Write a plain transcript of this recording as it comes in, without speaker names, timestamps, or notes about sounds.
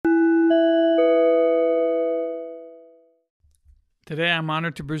Today, I'm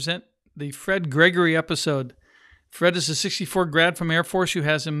honored to present the Fred Gregory episode. Fred is a 64 grad from Air Force who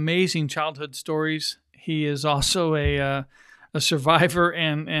has amazing childhood stories. He is also a survivor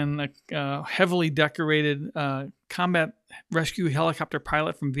and a heavily decorated combat rescue helicopter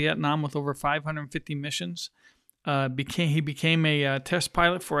pilot from Vietnam with over 550 missions. He became a test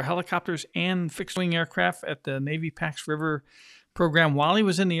pilot for helicopters and fixed-wing aircraft at the Navy Pax River program while he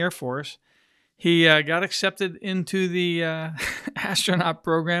was in the Air Force. He got accepted into the astronaut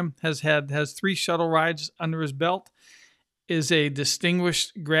program, has 3 shuttle rides under his belt, is a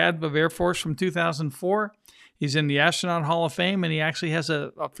distinguished grad of Air Force from 2004. He's in the Astronaut Hall of Fame, and he actually has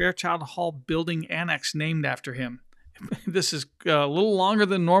a Fairchild Hall building annex named after him. This is a little longer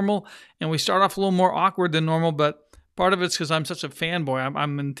than normal, and we start off a little more awkward than normal, but part of it's because I'm such a fanboy.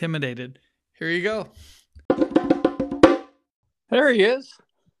 I'm intimidated. Here you go. There he is.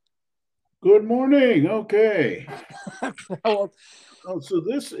 Good morning. Okay. Oh, So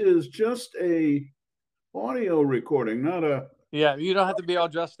this is just a audio recording, not a. yeah, you don't have to be all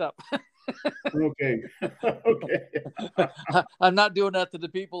dressed up. Okay. Okay. I'm not doing that to the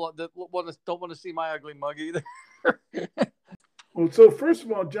people that don't want to see my ugly mug either. Well, so first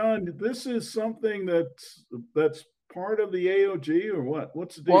of all, John, this is something that's part of the AOG or what?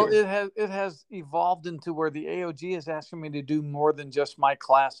 What's the deal? Well, it has evolved into where the AOG is asking me to do more than just my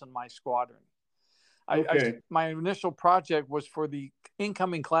class and my squadron. My initial project was for the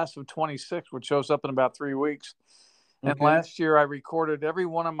incoming class of 26, which shows up in about 3 weeks. And last year I recorded every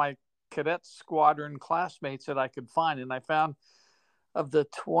one of my cadet squadron classmates that I could find. And I found of the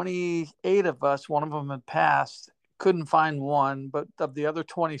 28 of us, one of them had passed, couldn't find one, but of the other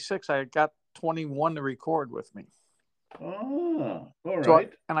 26, I got 21 to record with me. Oh, all right.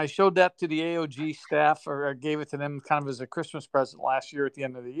 So I showed that to the AOG staff, or I gave it to them kind of as a Christmas present last year at the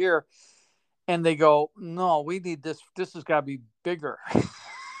end of the year. And they go, no, we need this. This has got to be bigger.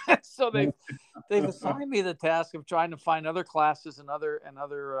 So they've assigned me the task of trying to find other classes and other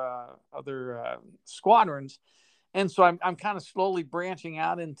squadrons. And so I'm kind of slowly branching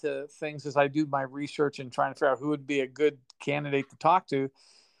out into things as I do my research and trying to figure out who would be a good candidate to talk to.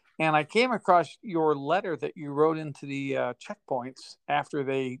 And I came across your letter that you wrote into the checkpoints after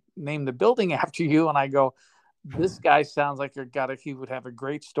they named the building after you. And I go, this guy sounds like he would have a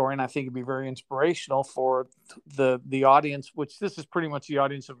great story. And I think it'd be very inspirational for the audience, which this is pretty much the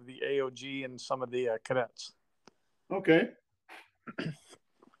audience of the AOG and some of the cadets. Okay.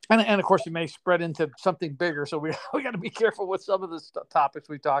 And of course, it may spread into something bigger. So we got to be careful with some of the topics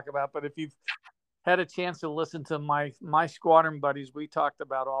we talk about. But if you've had a chance to listen to my squadron buddies, we talked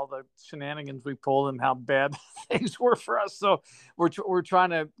about all the shenanigans we pulled and how bad things were for us. So we're trying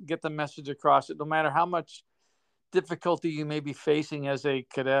to get the message across that no matter how much difficulty you may be facing as a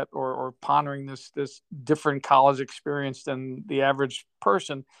cadet or pondering this different college experience than the average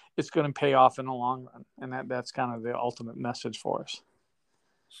person, it's going to pay off in the long run. And that's kind of the ultimate message for us.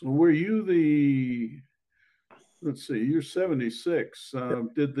 So were you let's see, you're 76.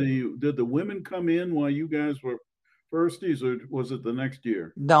 Did the women come in while you guys were firsties, or was it the next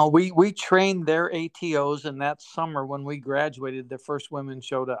year? No, we trained their ATOs, and that summer when we graduated, the first women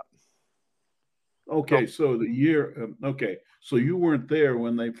showed up. Okay, so the year. Okay, so you weren't there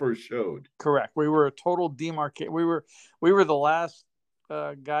when they first showed. Correct. We were a total demarcate. We were the last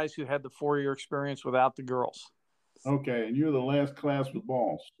guys who had the 4-year experience without the girls. Okay, and you're the last class with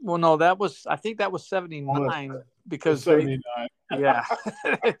balls. Well, no, I think that was 79 because 79. Yeah.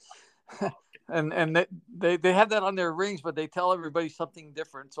 and they have that on their rings, but they tell everybody something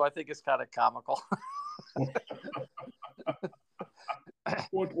different. So I think it's kind of comical.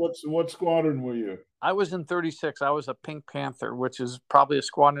 What squadron were you? I was in 36. I was a Pink Panther, which is probably a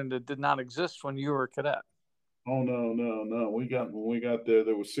squadron that did not exist when you were a cadet. Oh no. When we got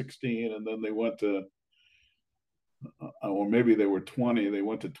there were 16, and then they went to, or maybe they were 20. They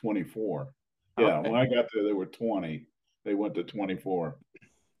went to 24. Yeah, okay. When I got there were 20. They went to 24.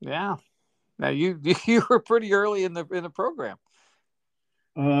 Yeah. Now you were pretty early in the program.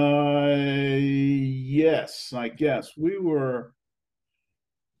 Yes, I guess we were.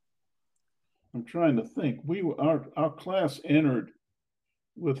 I'm trying to think. Our class entered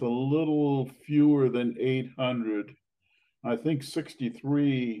with a little fewer than 800. I think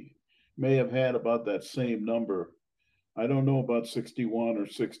 63 may have had about that same number. I don't know about 61 or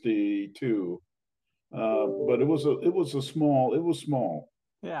 62, but it was small.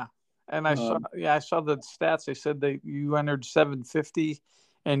 Yeah, and I saw the stats. They said you entered 750,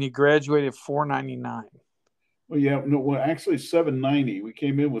 and you graduated 499. Well, yeah, no, well, actually 790. We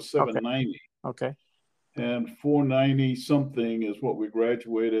came in with 790. Okay. And 490 something is what we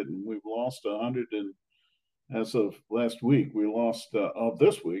graduated, and we've lost 100 as of last week, we lost, of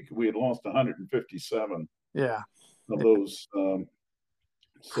this week, we had lost 157 Yeah. of those. So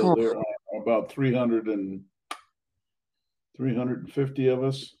Whew. there are about 350 of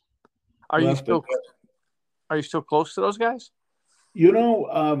us Are you left. still close to those guys? You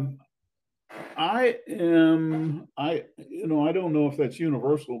know, I am, I don't know if that's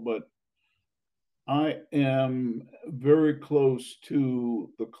universal, but I am very close to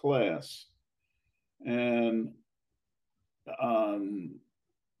the class. And I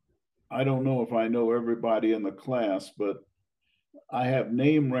don't know if I know everybody in the class, but I have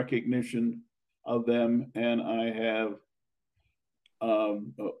name recognition of them, and I have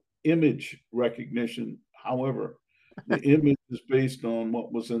image recognition. However, the image is based on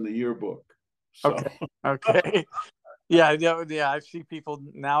what was in the yearbook. So, Okay. Yeah. I see people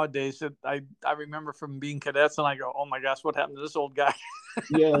nowadays that I remember from being cadets, and I go, oh my gosh, what happened to this old guy?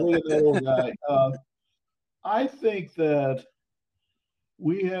 yeah, look at that old guy. I think that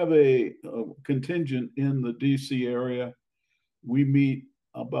we have a contingent in the DC area. We meet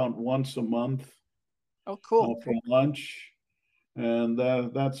about once a month Oh, cool. for lunch, and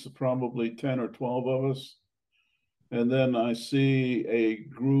that's probably 10 or 12 of us. And then I see a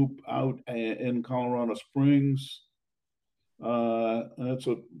group out in Colorado Springs. That's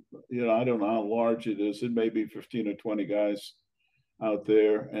I don't know how large it is. It may be 15 or 20 guys out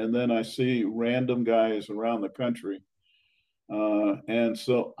there. And then I see random guys around the country. And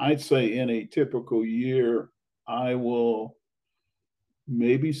so I'd say in a typical year, I will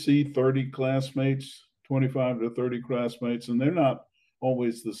maybe see 30 classmates, 25 to 30 classmates, and they're not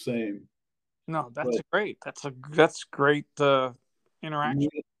always the same. No, that's great. That's great interaction.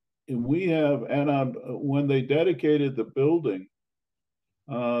 We have, and when they dedicated the building,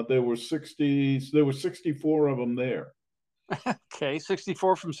 there were 64 of them there. Okay,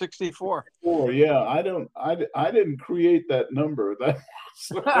 64 from 64. Yeah, I didn't create that number.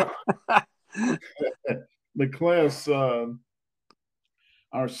 The class, our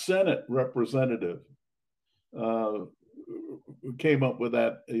Senate representative came up with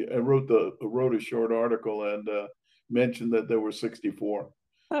that. I wrote a short article and mentioned that there were 64.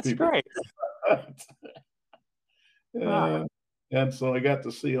 That's people. Great. And so I got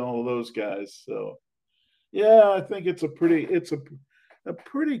to see all of those guys. So yeah, I think it was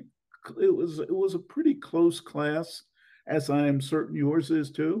a pretty close class, as I am certain yours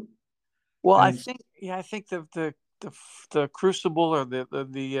is too. Well, I think the crucible or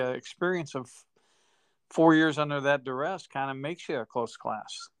the experience of 4 years under that duress kind of makes you a close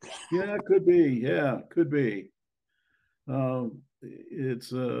class. Yeah, it could be. Yeah, it could be. I mean,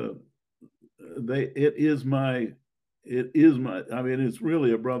 it's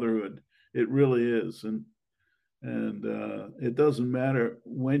really a brotherhood. It really is. And it doesn't matter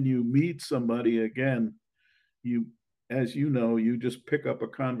when you meet somebody again, as you know, you just pick up a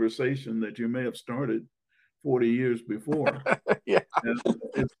conversation that you may have started 40 years before. Yeah. And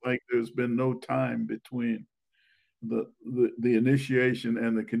it's like there's been no time between the initiation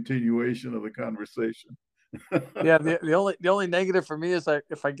and the continuation of the conversation. Yeah, the only negative for me is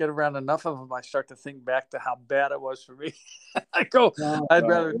if I get around enough of them, I start to think back to how bad it was for me. I'd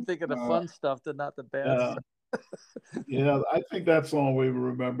rather think of the fun stuff than not the bad stuff. Yeah, I think that's all we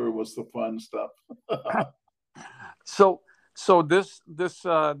remember was the fun stuff. So this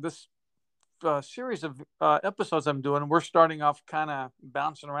series of episodes I'm doing, we're starting off kind of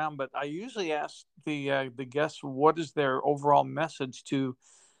bouncing around, but I usually ask the guests what is their overall message to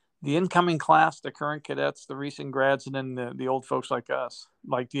the incoming class, the current cadets, the recent grads, and then the old folks like us.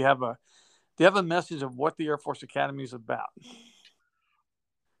 Like, do you have a message of what the Air Force Academy is about?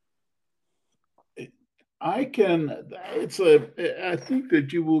 I think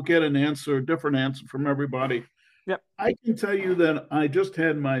that you will get a different answer from everybody. Yep. I can tell you that I just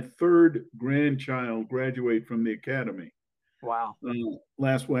had my third grandchild graduate from the academy. Wow.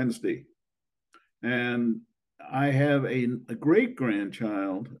 Last Wednesday. And I have a great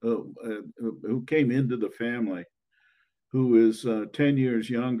grandchild who came into the family, who is 10 years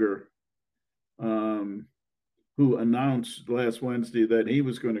younger, who announced last Wednesday that he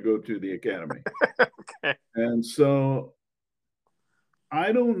was going to go to the academy. Okay. And so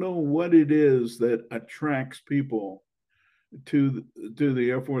I don't know what it is that attracts people to the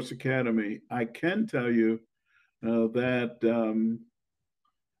Air Force Academy. I can tell you that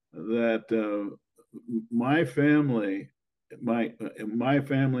my family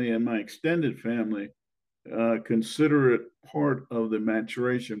and my extended family consider it part of the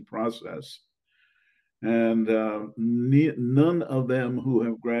maturation process. And none of them who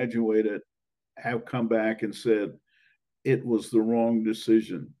have graduated have come back and said it was the wrong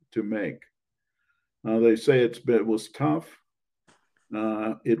decision to make. They say it was tough.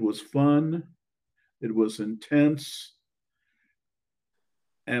 It was fun. It was intense.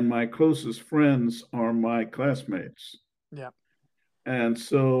 And my closest friends are my classmates. Yeah. And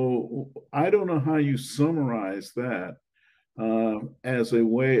so I don't know how you summarize that as a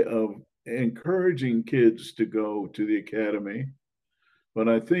way of encouraging kids to go to the academy. But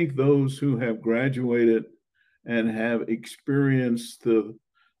I think those who have graduated and have experienced the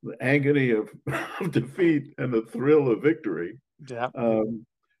agony of, of defeat and the thrill of victory, Yeah. um,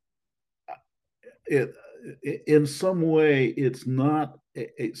 it, in some way, it's not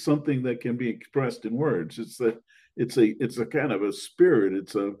something that can be expressed in words. It's a kind of a spirit.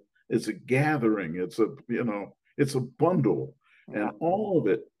 It's a gathering. It's a bundle, Yeah. and all of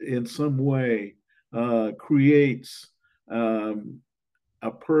it in some way creates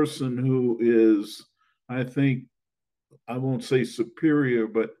a person who is, I think, I won't say superior,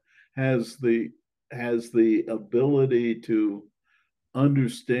 but has the has the ability to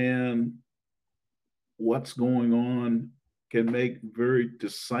understand what's going on, can make very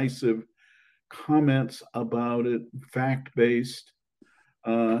decisive comments about it, fact based,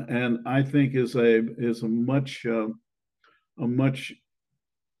 and I think is a much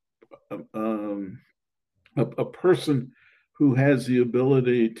um, a person who has the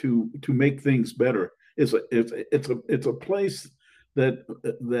ability to make things better. It's a place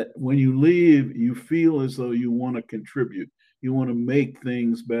that when you leave, you feel as though you want to contribute, you want to make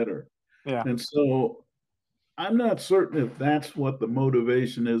things better, Yeah. and so I'm not certain if that's what the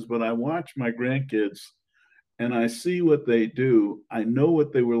motivation is, but I watch my grandkids and I see what they do. I know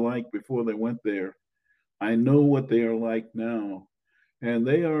what they were like before they went there. I know what they are like now. And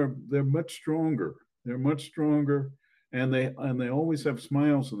they're much stronger. They're much stronger and they always have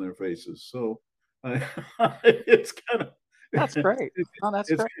smiles on their faces. So I, it's kind of That's great. Oh,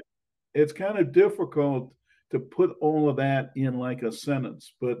 that's it's great. it's kind of difficult to put all of that in like a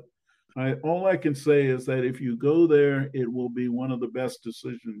sentence, but all I can say is that if you go there, it will be one of the best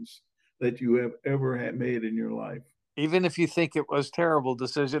decisions that you have ever made in your life. Even if you think it was terrible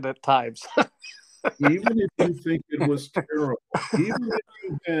decision at times. Even if you think it was terrible, even if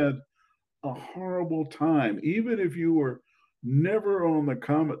you had a horrible time, even if you were never on the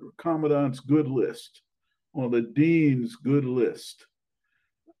commandant's good list, on the dean's good list,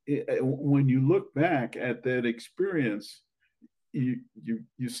 when you look back at that experience, you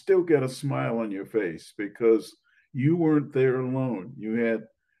still get a smile on your face because you weren't there alone. You had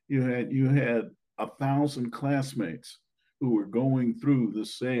 1,000 classmates who were going through the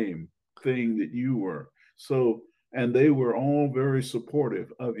same thing that you were. So, and they were all very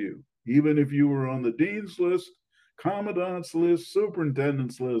supportive of you, even if you were on the dean's list, commandant's list,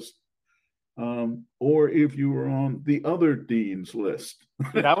 superintendent's list, or if you were on the other dean's list.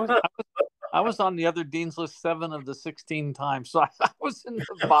 Yeah, I was on the other dean's list 7 of the 16 times, so I was in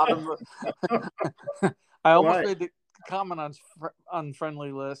the bottom. I almost Well, made the comment on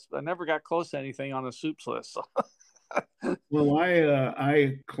unfriendly list. I never got close to anything on the soups list. So. Well,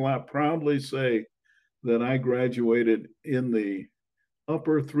 I proudly say that I graduated in the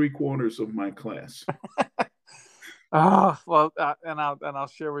upper three quarters of my class. Oh, well, and I'll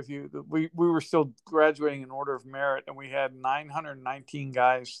share with you that we were still graduating in order of merit, and we had 919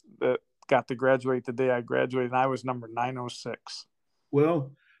 guys that got to graduate the day I graduated, and I was number 906.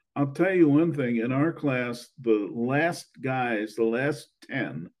 Well, I'll tell you one thing. In our class, the last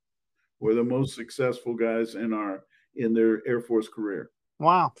 10, were the most successful guys in their Air Force career.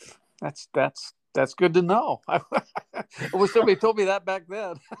 Wow, that's good to know. I wish somebody told me that back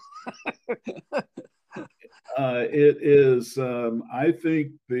then. It is. I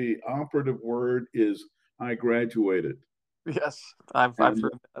think the operative word is I graduated. Yes, I've heard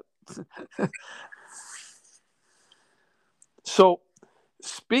that. So,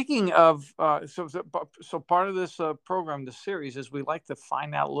 speaking of, so part of this program, the series, is we like to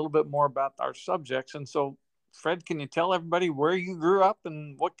find out a little bit more about our subjects. And so, Fred, can you tell everybody where you grew up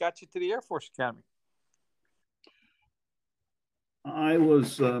and what got you to the Air Force Academy? I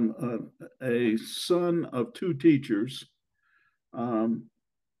was a son of two teachers.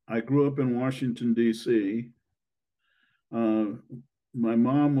 I grew up in Washington, D.C. My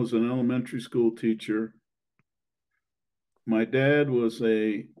mom was an elementary school teacher. My dad was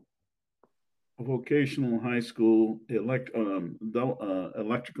a vocational high school electrical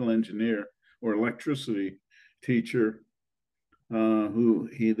engineer or electricity teacher, who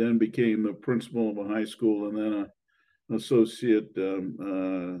he then became the principal of a high school and then an associate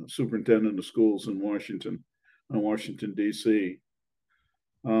superintendent of schools in Washington, D.C.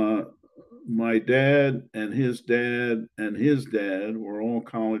 My dad and his dad and his dad were all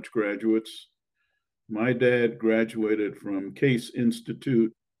college graduates. My dad graduated from Case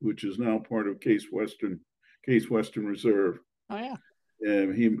Institute, which is now part of Case Western Reserve. Oh yeah.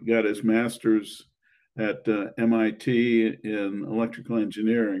 And he got his master's at MIT in electrical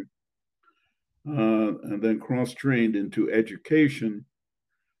engineering, and then cross-trained into education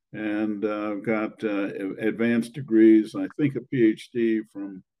and got advanced degrees, I think a PhD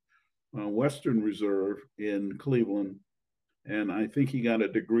from Western Reserve in Cleveland. And I think he got a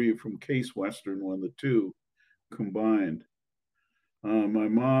degree from Case Western when the two combined. My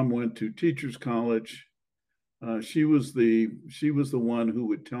mom went to Teachers College. She was the one who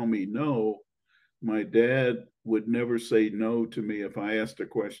would tell me no. My dad would never say no to me if I asked a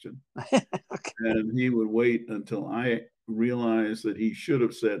question. Okay. And he would wait until I realized that he should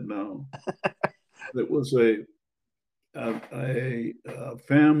have said no. It was a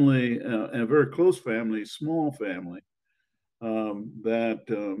family, a very close family, small family, that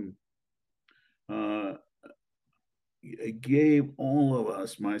gave all of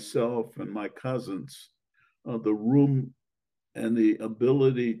us, myself and my cousins, the room and the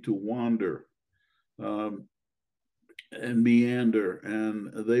ability to wander and meander.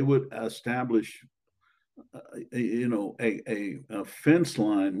 And they would establish, a fence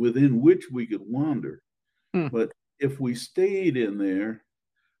line within which we could wander. But if we stayed in there,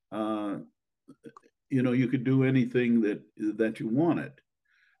 you could do anything that you wanted.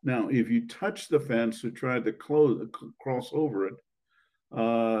 Now, if you touched the fence or tried to cross over it,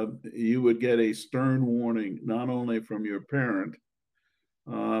 you would get a stern warning, not only from your parent,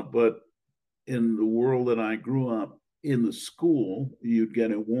 but in the world that I grew up in, the school, you'd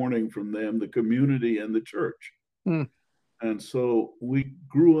get a warning from them, the community, and the church. And so we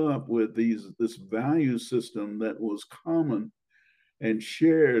grew up with this value system that was common and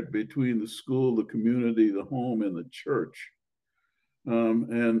shared between the school, the community, the home, and the church.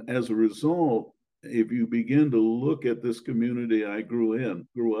 And as a result, if you begin to look at this community I grew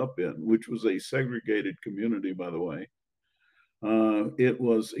up in, which was a segregated community, by the way, it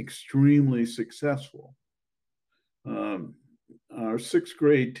was extremely successful. Our sixth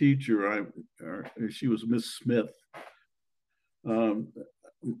grade teacher, she was Miss Smith,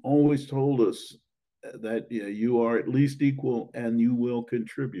 always told us that you are at least equal and you will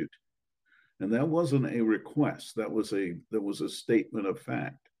contribute. And that wasn't a request. That was a statement of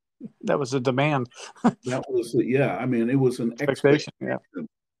fact. That was a demand. That was, it was an expectation. Yeah.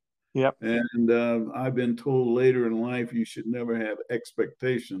 Yep. And I've been told later in life, you should never have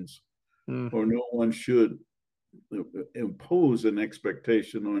expectations, or no one should impose an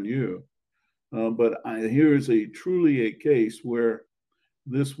expectation on you. But here's truly a case where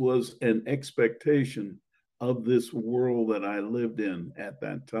this was an expectation of this world that I lived in at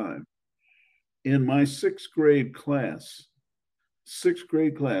that time. In my sixth grade class,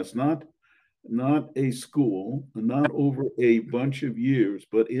 not a school, not over a bunch of years,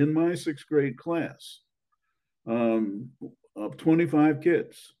 but in my sixth grade class of 25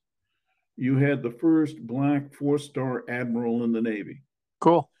 kids, you had the first Black 4-star admiral in the Navy.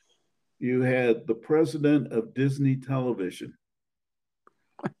 Cool. You had the president of Disney Television.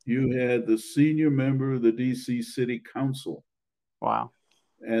 You had the senior member of the DC City Council. Wow.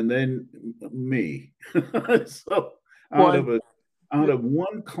 And then me. So out of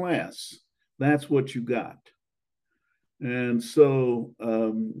one class, that's what you got. And so,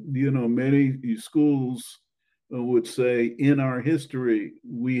 many schools would say, in our history,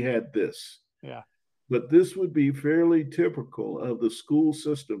 we had this. Yeah. But this would be fairly typical of the school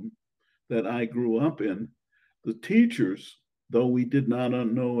system that I grew up in. The teachers, though we did not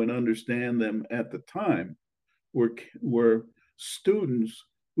know and understand them at the time, were students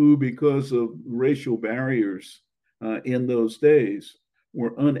who, because of racial barriers in those days,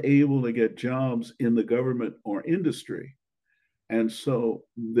 were unable to get jobs in the government or industry. And so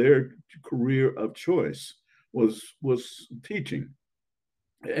their career of choice was teaching,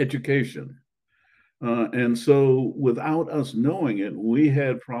 education. And so without us knowing it, we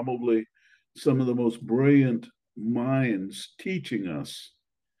had probably some of the most brilliant minds teaching us.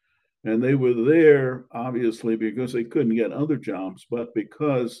 And they were there, obviously, because they couldn't get other jobs, but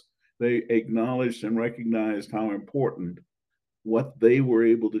because they acknowledged and recognized how important what they were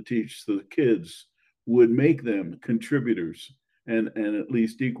able to teach the kids would make them contributors and at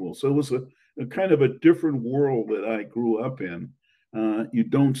least equal. So it was a kind of a different world that I grew up in. You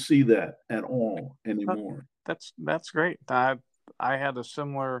don't see that at all anymore. That's great. I had a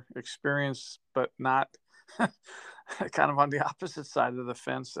similar experience, but not kind of on the opposite side of the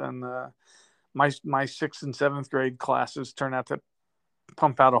fence. And my sixth and seventh grade classes turned out to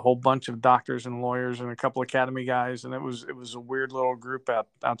pump out a whole bunch of doctors and lawyers and a couple of academy guys, and it was a weird little group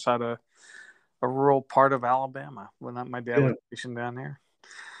outside of a rural part of Alabama when my dad was stationed down there.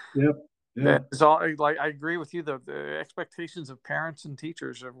 Yep. Yeah. That is all. Like, I agree with you. The expectations of parents and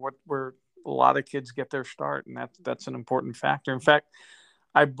teachers are where a lot of kids get their start, and that's an important factor. In fact,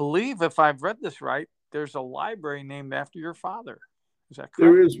 I believe, if I've read this right, there's a library named after your father. Is that correct?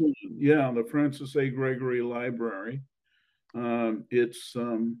 There is one. Yeah, the Francis A. Gregory Library. It's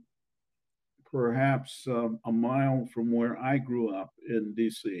perhaps a mile from where I grew up in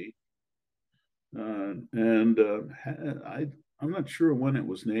D.C. I'm not sure when it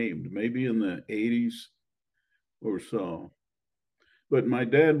was named, maybe in the 80s or so. But my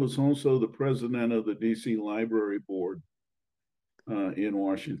dad was also the president of the D.C. Library Board in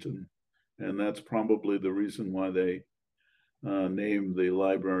Washington. And that's probably the reason why they named the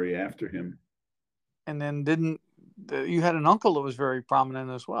library after him. And then you had an uncle that was very prominent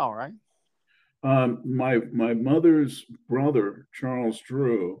as well, right? My mother's brother, Charles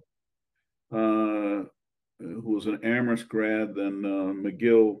Drew, who was an Amherst grad, then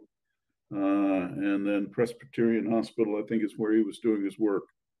McGill, and then Presbyterian Hospital, I think is where he was doing his work.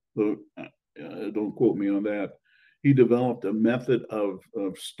 Though, don't quote me on that. He developed a method of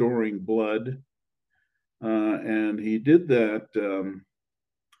storing blood, and he did that,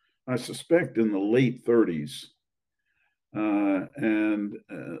 I suspect, in the late 30s. And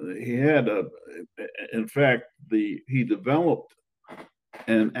he had in fact, he developed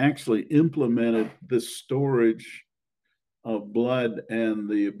and actually implemented this storage of blood and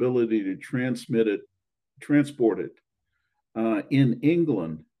the ability to transport it in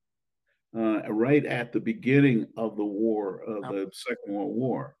England right at the beginning of the war, the Second World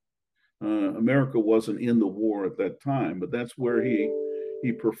War. America wasn't in the war at that time, but that's where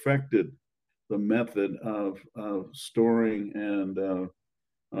he perfected the method of storing and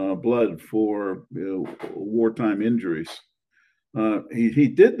blood for wartime injuries. He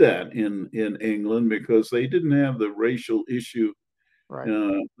did that in England because they didn't have the racial issue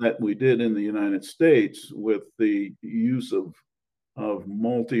that we did in the United States with the use of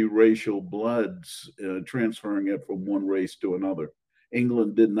multiracial bloods, transferring it from one race to another.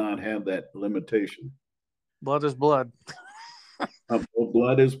 England did not have that limitation. Blood is blood.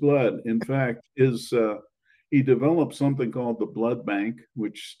 Blood is blood. In fact, he developed something called the blood bank,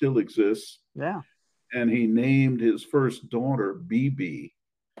 which still exists. Yeah. And he named his first daughter BB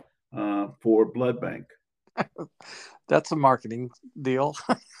for blood bank. That's a marketing deal.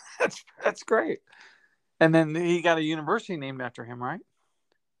 That's great. And then he got a university named after him, right?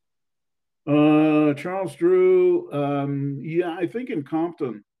 Charles Drew. Yeah, I think in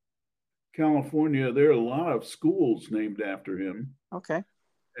Compton, California, there are a lot of schools named after him. Okay.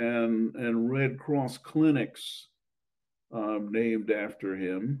 And Red Cross clinics named after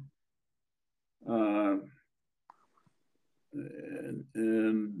him.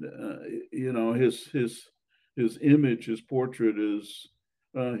 You know, his image, his portrait is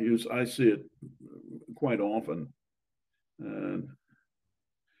I see it quite often. And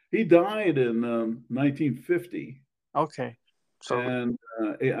he died in 1950. Okay. So, and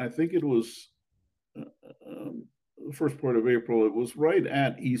I think it was the first part of April. It was right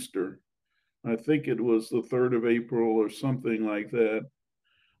at Easter. I think it was the 3rd of April or something like that.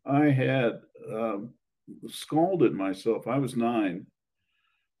 I had scalded myself. I was 9.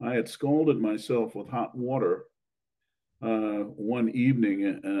 I had scalded myself with hot water one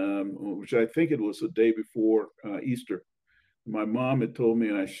evening, which I think it was the day before Easter. My mom had told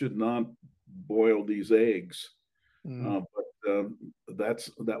me I should not boil these eggs, but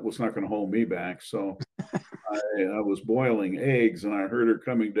that was not going to hold me back. So I was boiling eggs, and I heard her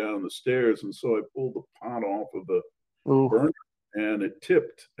coming down the stairs, and so I pulled the pot off of the burner, and it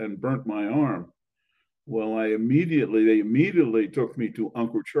tipped and burnt my arm. Well, they immediately took me to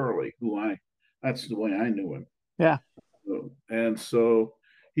Uncle Charlie, that's the way I knew him. Yeah. And so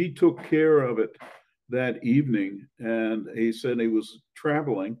he took care of it that evening, and he said he was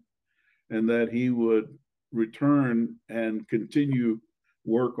traveling and that he would return and continue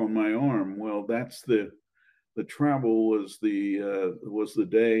work on my arm. Well, that's the travel was the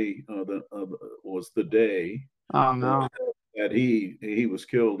day. Oh no. That he was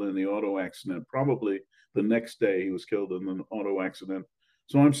killed in the auto accident. Probably the next day he was killed in an auto accident.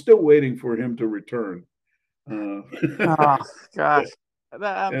 So I'm still waiting for him to return. Oh gosh.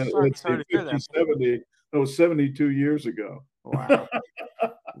 I'm sorry to hear that. That was 72 years ago. Wow.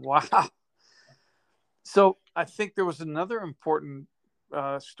 Wow. So I think there was another important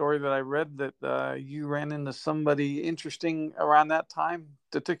story that I read that you ran into somebody interesting around that time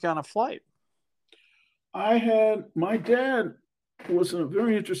that took you on a flight. My dad was a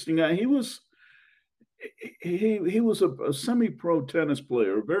very interesting guy. He was a semi-pro tennis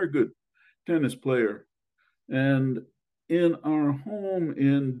player, very good tennis player. And in our home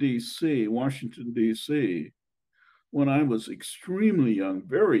in D.C., Washington, D.C., when I was extremely young,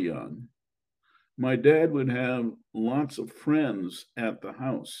 very young, my dad would have lots of friends at the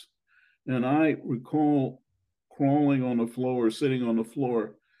house. And I recall crawling on the floor, sitting on the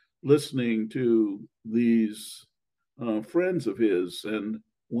floor, listening to these friends of his. And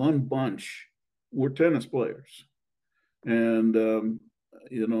one bunch were tennis players. And,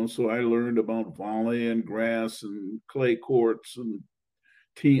 so I learned about volley and grass and clay courts and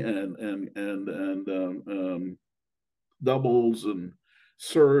tee and doubles and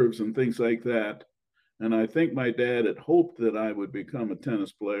serves and things like that. And I think my dad had hoped that I would become a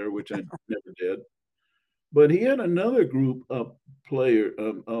tennis player, which I never did. But he had another group of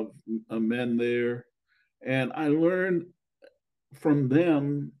men there, and I learned from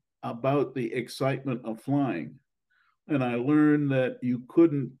them about the excitement of flying. And I learned that you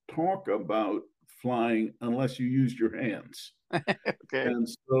couldn't talk about flying unless you used your hands. Okay. And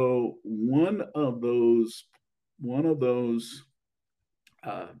so one of those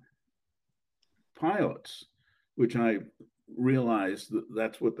pilots, which I realized that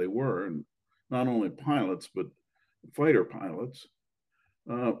that's what they were, and not only pilots but fighter pilots,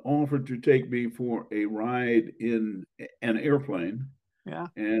 offered to take me for a ride in an airplane. Yeah.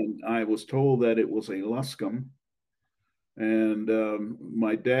 And I was told that it was a Luscombe. And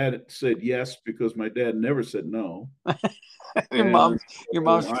my dad said yes, because my dad never said no. Your mom's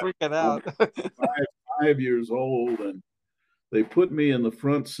freaking out. 5 years old, and they put me in the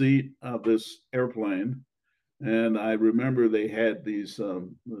front seat of this airplane. And I remember they had these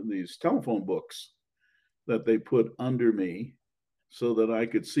telephone books that they put under me so that I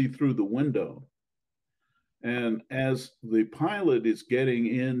could see through the window. And as the pilot is getting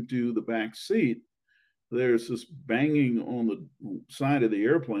into the back seat, there's this banging on the side of the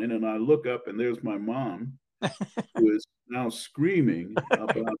airplane, and I look up, and there's my mom, who is now screaming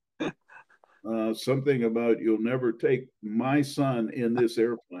about something about, "You'll never take my son in this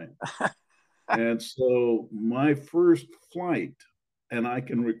airplane." And so my first flight, and I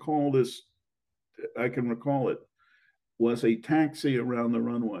can recall it, was a taxi around the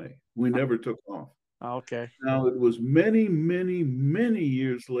runway. We never took off. Okay. Now, it was many, many, many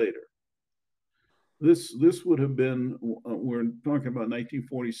years later. This would have been, we're talking about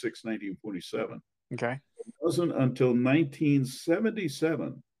 1946, 1947. Okay. It wasn't until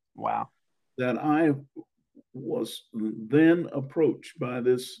 1977 Wow. that I was then approached by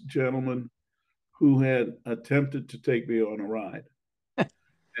this gentleman who had attempted to take me on a ride.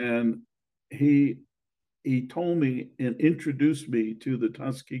 And he told me and introduced me to the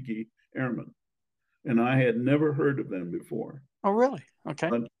Tuskegee Airmen. And I had never heard of them before. Oh, really? Okay.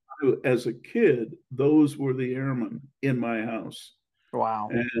 But as a kid, those were the airmen in my house. Wow.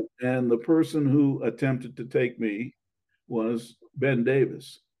 And the person who attempted to take me was Ben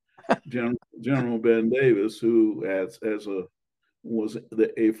Davis, General Ben Davis, who was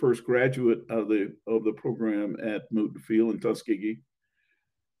a first graduate of the program at Newton Field in Tuskegee,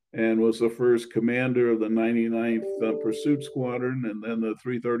 and was the first commander of the 99th Pursuit Squadron, and then the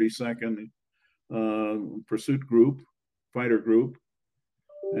 332nd Pursuit Group, Fighter Group,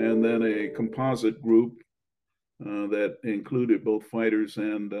 and then a composite group that included both fighters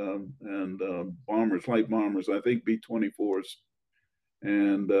and bombers, light bombers, I think B-24s,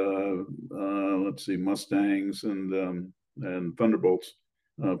 and let's see, Mustangs and Thunderbolts,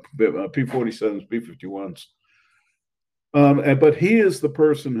 P-47s, B-51s. But he is the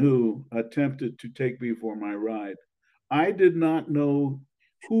person who attempted to take me for my ride. I did not know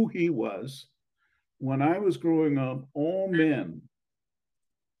who he was. When I was growing up, all men,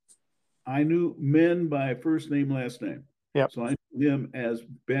 I knew men by first name, last name. Yep. So I knew him as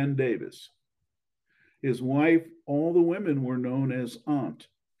Ben Davis. His wife, all the women were known as Aunt.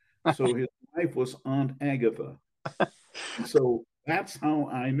 So his wife was Aunt Agatha. So that's how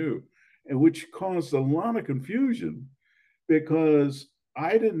I knew, and which caused a lot of confusion because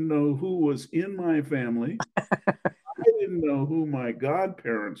I didn't know who was in my family. I didn't know who my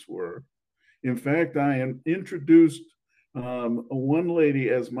godparents were. In fact, I introduced one lady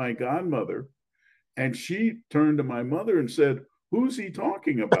as my godmother, and she turned to my mother and said, "Who's he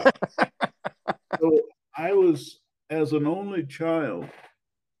talking about?" So I was, as an only child,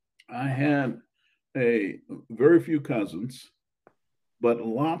 I had very few cousins, but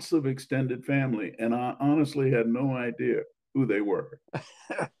lots of extended family, and I honestly had no idea who they were.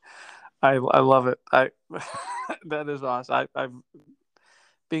 I love it. That is awesome. I've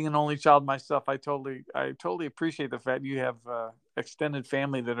being an only child myself, I totally appreciate the fact you have extended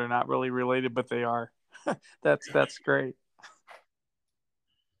family that are not really related, but they are. That's great.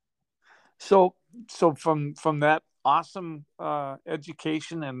 So, so from that awesome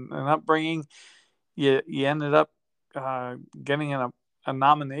education and upbringing, you ended up getting a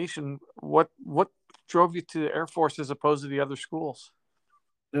nomination. What drove you to the Air Force as opposed to the other schools?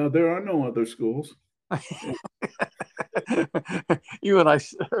 Now, there are no other schools. You and I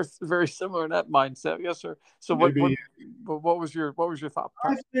are very similar in that mindset. Yes, sir. So Maybe what was your thought I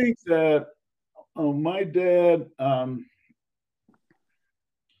process? think that my dad,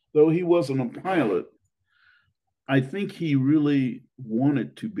 though he wasn't a pilot, I think he really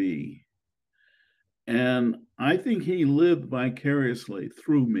wanted to be. And I think he lived vicariously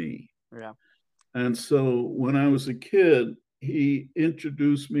through me. Yeah. And so when I was a kid, he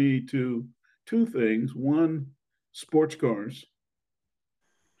introduced me to two things. One, sports cars.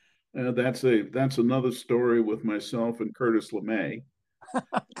 That's another story with myself and Curtis LeMay.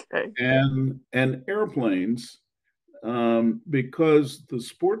 Okay. And airplanes, because the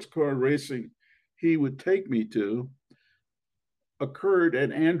sports car racing he would take me to occurred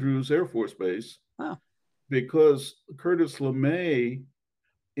at Andrews Air Force Base, Huh. because Curtis LeMay,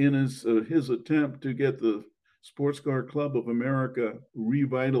 in his attempt to get the Sports Car Club of America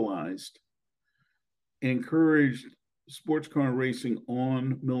revitalized, encouraged sports car racing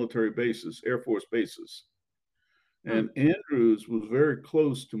on military bases, Air Force bases. Hmm. And Andrews was very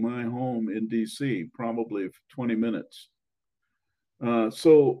close to my home in DC, probably 20 minutes.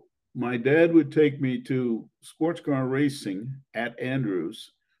 So my dad would take me to sports car racing at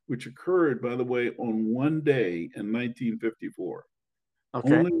Andrews, which occurred, by the way, on one day in 1954.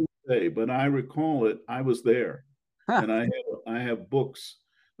 Okay. Only one day, but I recall it. I was there, Huh. and I have books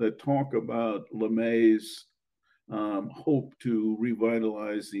that talk about LeMay's hope to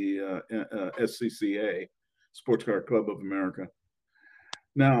revitalize the SCCA, Sports Car Club of America.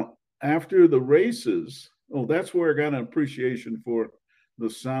 Now, after the races, oh, that's where I got an appreciation for the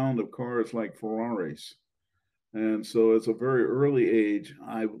sound of cars like Ferraris. And so, at a very early age,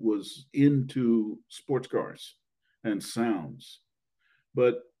 I was into sports cars and sounds.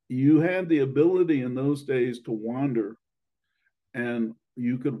 But you had the ability in those days to wander, and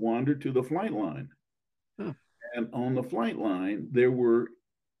you could wander to the flight line. Hmm. And on the flight line, there were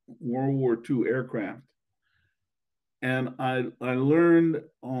World War II aircraft. And I learned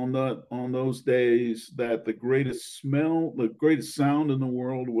on those days that the greatest sound in the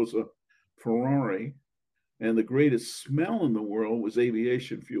world was a Ferrari, and the greatest smell in the world was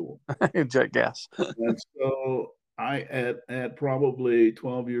aviation fuel. Jet gas. And so at probably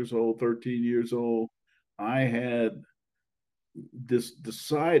 12 years old, 13 years old, I had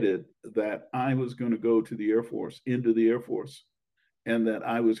decided that I was going to go to the Air Force, into the Air Force, and that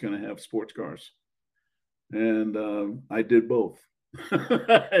I was going to have sports cars. And I did both.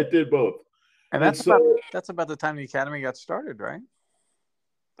 I did both. And And so that's about the time the academy got started, right?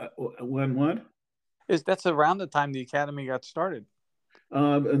 when what? That's around the time the academy got started.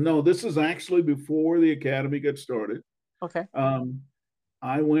 No, this is actually before the academy got started. Okay.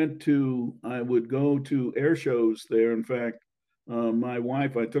 I would go to air shows there. In fact,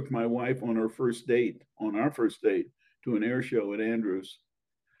 I took my wife on our first date, to an air show at Andrews.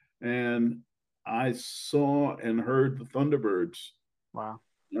 And I saw and heard the Thunderbirds. Wow.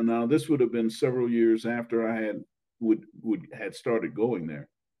 And now this would have been several years after I had started going there.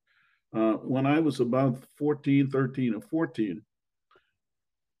 When I was about 13 or 14,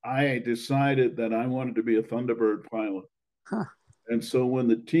 I decided that I wanted to be a Thunderbird pilot. Huh. And so when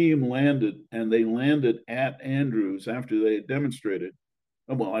the team landed, and they landed at Andrews after they had demonstrated,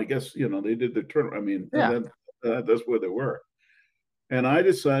 well, I guess, they did the turn. I mean, Yeah. that's where they were. And I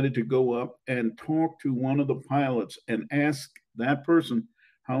decided to go up and talk to one of the pilots and ask that person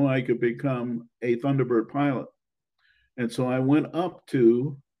how I could become a Thunderbird pilot. And so I went up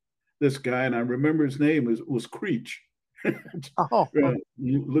to this guy, and I remember his name was Creech. Oh.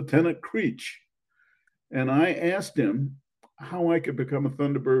 Lieutenant Creech. And I asked him how I could become a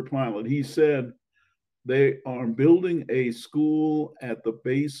Thunderbird pilot. He said, they are building a school at the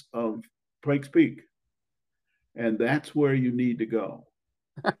base of Pikes Peak, and that's where you need to go.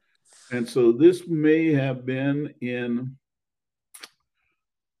 And so this may have been in,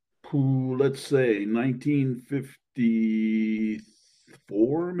 let's say,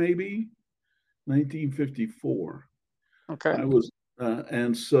 1954, maybe 1954. Okay.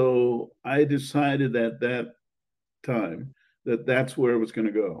 And so I decided at that time that that's where I was going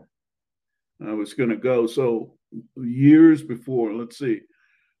to go. I was going to go. So years before, let's see,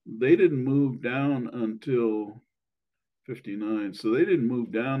 they didn't move down until 59. So they didn't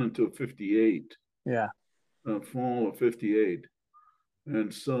move down until 58. Yeah. Fall of 58.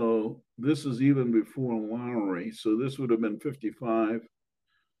 And so this is even before Lowry. So this would have been 55,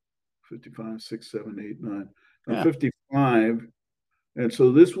 55, 6, 7, 8, 9. Yeah. 55. And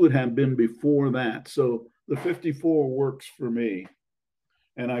so this would have been before that. So the 54 works for me.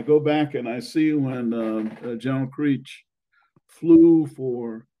 And I go back and I see when General Creech flew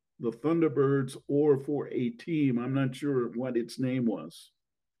for the Thunderbirds or for a team. I'm not sure what its name was.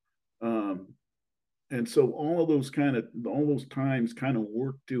 And so all those times kind of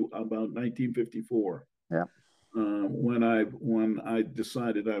worked to about 1954. Yeah. When I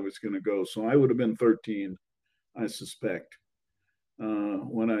decided I was going to go. So I would have been 13, I suspect,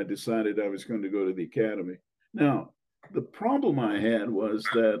 when I decided I was going to go to the academy. Now, the problem I had was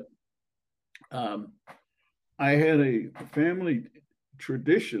that I had a family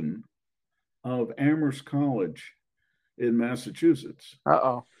tradition of Amherst College in Massachusetts.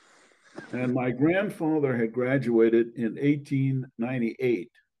 Uh-oh. And my grandfather had graduated in 1898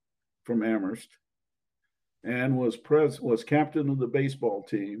 from Amherst and was captain of the baseball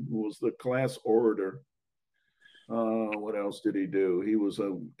team, was the class orator. What else did he do? He was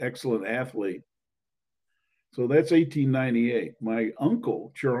an excellent athlete. So that's 1898. My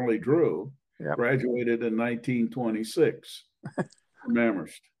uncle, Charlie Drew, graduated in 1926 from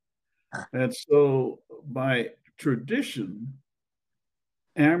Amherst. And so by tradition,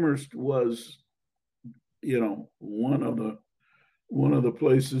 Amherst was, one of the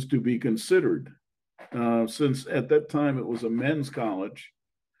places to be considered, since at that time it was a men's college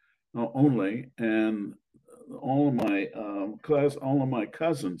only, and all of my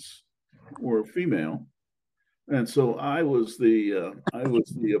cousins were female, and so I was the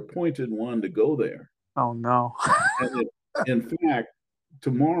appointed one to go there. Oh no! And in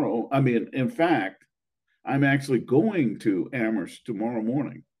fact, I'm actually going to Amherst tomorrow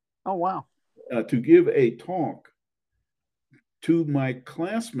morning. Oh, wow. To give a talk to my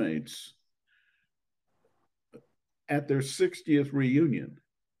classmates at their 60th reunion.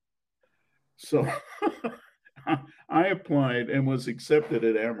 So I applied and was accepted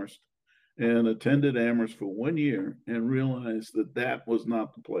at Amherst and attended Amherst for 1 year and realized that was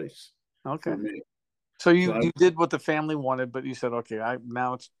not the place for me. So you did what the family wanted, but you said, okay,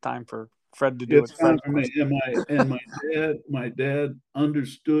 now it's time for Fred to do it. It's time for me. And my dad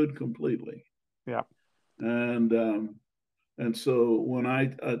understood completely. Yeah. And so when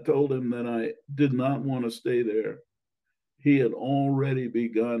I told him that I did not want to stay there, he had already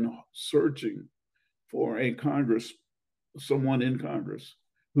begun searching for someone in Congress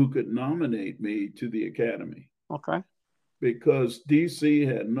who could nominate me to the academy. Okay. Because DC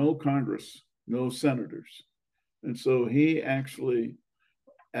had no Congress, no senators. And so he actually,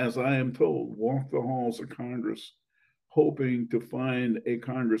 as I am told, walked the halls of Congress hoping to find a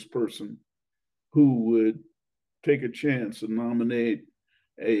congressperson who would take a chance and nominate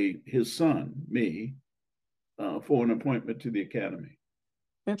his son, me, for an appointment to the academy.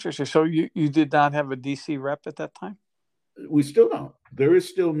 Interesting. So you did not have a DC rep at that time? We still don't. There is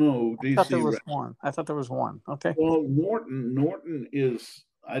still no DC I thought there was rep. one. I thought there was one. Okay. Well, Norton is,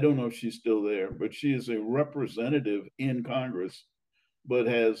 I don't know if she's still there, but she is a representative in Congress, but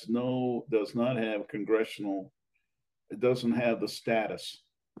does not have congressional, it doesn't have the status.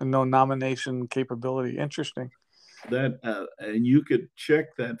 And no nomination capability. Interesting. And you could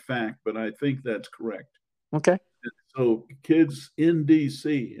check that fact, but I think that's correct. Okay. So kids in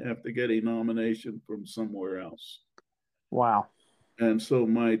DC have to get a nomination from somewhere else. Wow. And so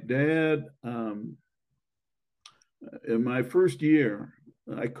my dad, in my first year,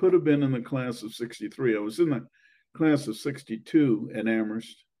 I could have been in the class of 63. I was in the class of 62 at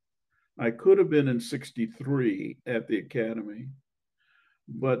Amherst. I could have been in 63 at the academy.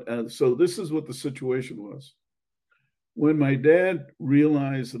 But so this is what the situation was. When my dad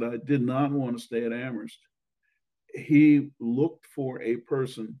realized that I did not want to stay at Amherst, he looked for a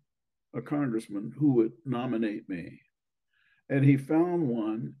congressman who would nominate me. And he found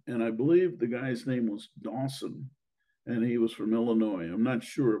one, and I believe the guy's name was Dawson, and he was from Illinois. I'm not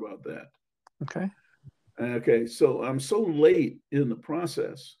sure about that. Okay, so I'm so late in the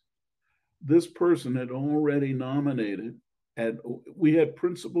process. This person had already nominated, and we had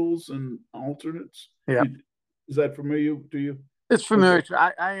principals and alternates. Yeah. Is that familiar to you? It's familiar. Okay.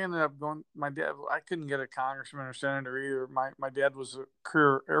 I ended up going, my dad, I couldn't get a congressman or senator either. My dad was a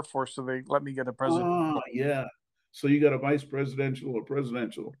career Air Force, so they let me get a president. Ah, yeah. So you got a vice presidential or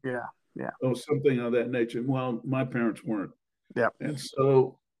presidential. Yeah, yeah. Or something of that nature. Well, my parents weren't. Yeah. And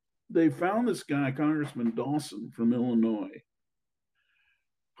so they found this guy, Congressman Dawson from Illinois,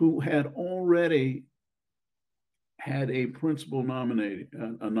 who had already had a principal nominee.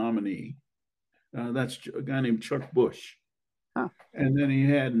 That's a guy named Chuck Bush. Huh. And then he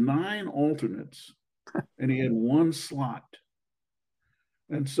had 9 alternates, and he had 1 slot.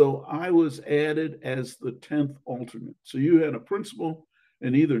 And so I was added as the 10th alternate. So you had a principal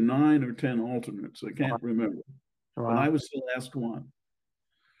and either 9 or 10 alternates. I can't remember. But I Wow. was the last one.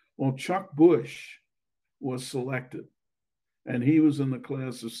 Well, Chuck Bush was selected, and he was in the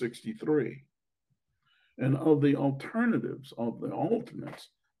class of 63. And of the alternatives, of the alternates,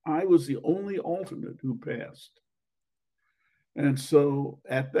 I was the only alternate who passed. And so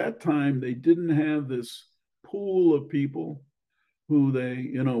at that time, they didn't have this pool of people who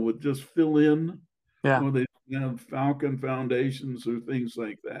they, would just fill in, Yeah. or they have Falcon Foundations or things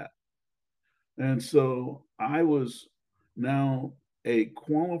like that. And so I was now a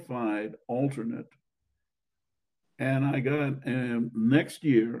qualified alternate. And I got, and next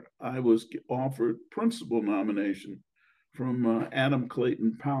year, I was offered principal nomination from Adam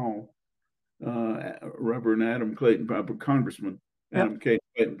Clayton Powell, Reverend Adam Clayton Powell, Congressman Yep. Adam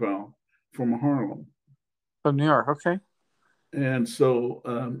Clayton Powell from Harlem. From New York. Okay. And so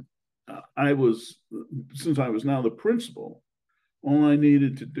since I was now the principal, all I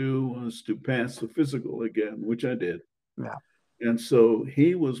needed to do was to pass the physical again, which I did. Yeah. And so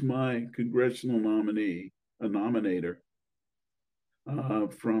he was my congressional nominee, a nominator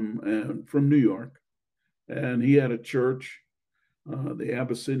from New York. And he had a church, the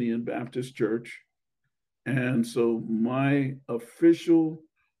Abyssinian Baptist Church. And so my official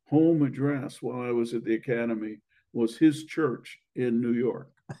home address while I was at the academy was his church in New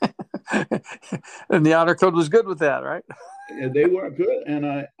York. And the honor code was good with that, right? And they were good.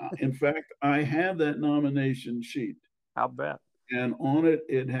 And in fact, I have that nomination sheet. I'll bet. And on it,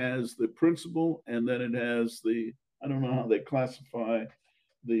 it has the principal, and then it has I don't know how they classify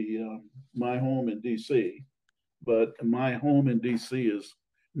my home in DC, but my home in DC is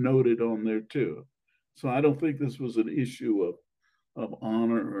noted on there too. So I don't think this was an issue of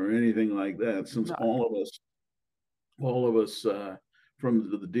honor or anything like that, since No. all of us from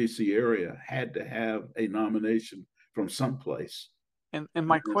the DC area had to have a nomination from someplace. And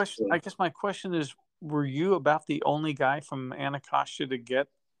my question, I guess my question is, were you about the only guy from Anacostia to get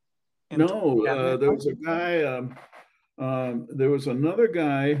into No, there was a guy, there was another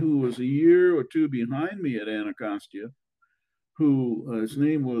guy who was a year or two behind me at Anacostia, who his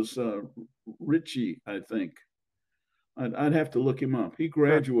name was Richie, I think. I'd have to look him up. He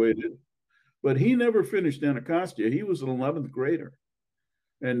graduated, but he never finished Anacostia. He was an 11th grader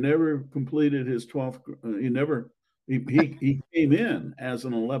and never completed his 12th. He came in as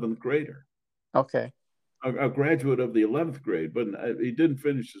an 11th grader. Okay. A graduate of the 11th grade, but he didn't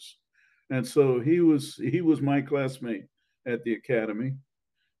finish his. And so he was my classmate at the academy.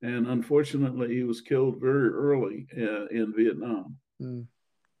 And unfortunately, he was killed very early in Vietnam. Mm.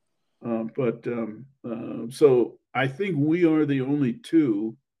 So I think we are the only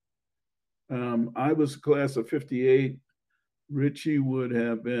two. I was a class of 58. Richie would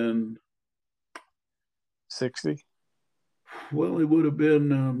have been 60. Well, it would have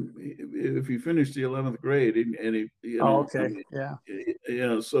been if he finished the 11th grade, and he, okay. I mean, Yeah.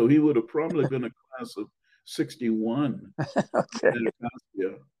 Yeah. So he would have probably been a class of 61. Okay.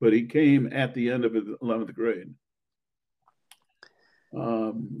 But he came at the end of the 11th grade.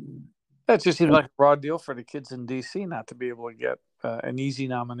 That just seems like a raw deal for the kids in DC not to be able to get an easy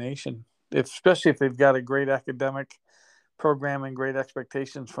nomination, especially if they've got a great academic program and great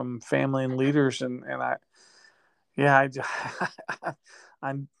expectations from family and leaders. I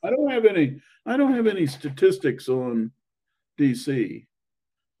don't have any statistics on DC.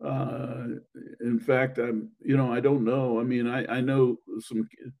 In fact, I don't know. I mean, I know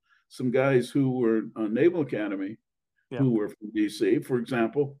some guys who were on Naval Academy who were from DC. For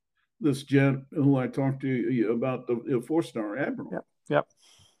example, this gent who I talked to you about, the 4-star admiral. Yep.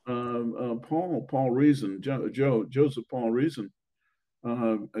 Paul Reason, Joseph Paul Reason,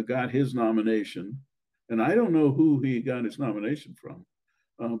 got his nomination. And I don't know who he got his nomination from,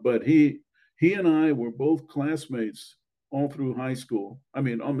 but he and I were both classmates all through high school. I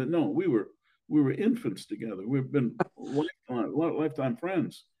mean, no, we were infants together. We've been lifetime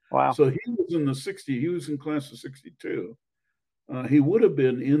friends. Wow. So he was in the 60. He was in class of 62. He would have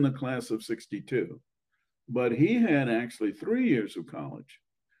been in the class of 62, but he had actually 3 years of college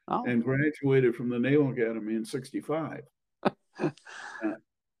and graduated from the Naval Academy in 65.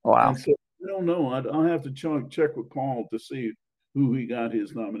 Wow. And so I don't know. I'll have to check with Paul to see who he got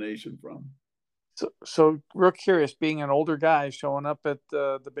his nomination from. So real curious, being an older guy showing up at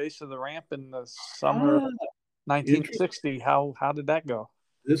the base of the ramp in the summer of 1960, how did that go?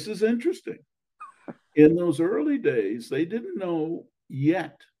 This is interesting. In those early days, they didn't know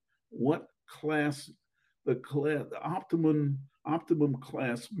yet what class the optimum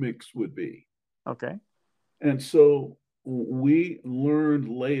class mix would be. Okay. And so we learned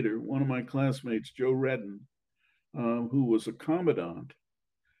later, one of my classmates, Joe Redden, who was a commandant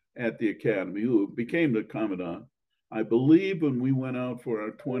at the academy, who became the commandant, I believe when we went out for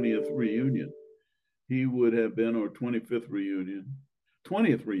our 20th reunion, he would have been our 25th reunion,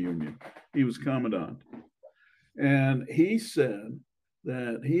 20th reunion. He was commandant. And he said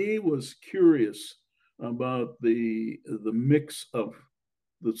that he was curious about the mix of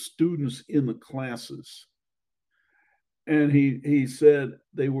the students in the classes. And he said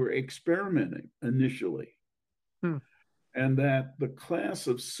they were experimenting initially. And that the class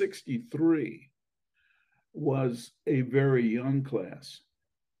of 63 was a very young class,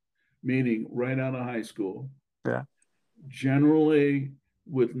 meaning right out of high school. Yeah. Generally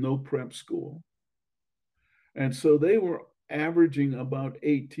with no prep school. And so they were averaging about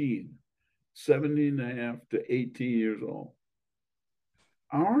 18, 17 and a half to 18 years old.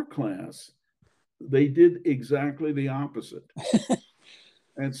 Our class, they did exactly the opposite.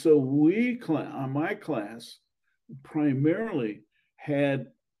 And so my class primarily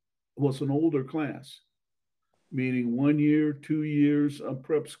was an older class, meaning 1 year, 2 years of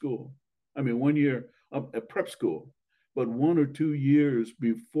prep school. I mean, 1 year of prep school, but 1 or 2 years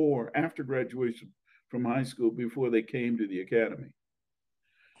after graduation from high school, before they came to the academy.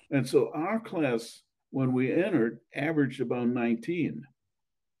 And so our class, when we entered, averaged about 19.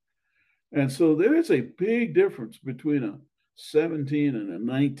 And so there is a big difference between a 17 and a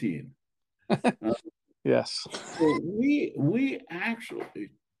 19. Yes. So we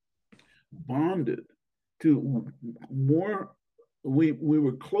actually bonded to more. We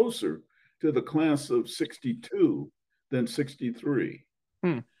were closer to the class of 62 than 63.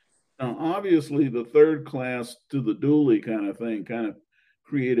 Now, obviously, the third class to the Dooley kind of thing kind of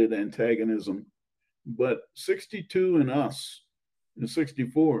created antagonism. But 62 and us in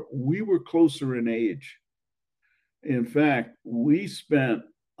 64, we were closer in age. In fact, we spent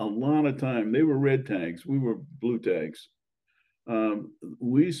a lot of time. They were red tags. We were blue tags.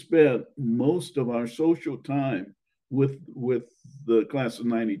 We spent most of our social time with the class of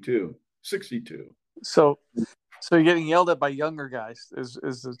 92, 62. So you're getting yelled at by younger guys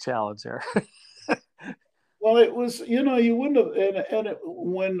is the challenge there. Well, it was, you wouldn't have,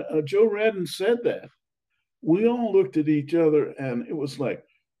 when Joe Redden said that, we all looked at each other and it was like,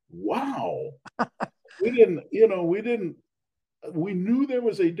 wow. We knew there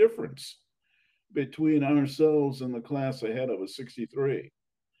was a difference between ourselves and the class ahead of us, 63.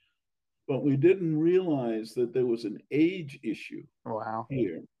 But we didn't realize that there was an age issue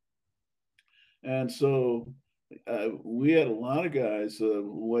here. And so we had a lot of guys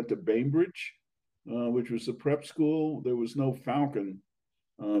who went to Bainbridge, which was a prep school. There was no Falcon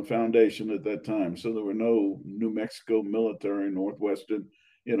Foundation at that time. So there were no New Mexico Military, Northwestern,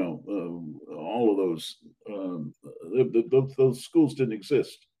 all of those. Those schools didn't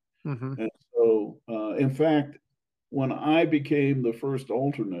exist. And so, in fact, when I became the first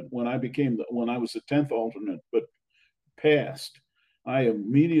alternate, when I was the 10th alternate, but passed, I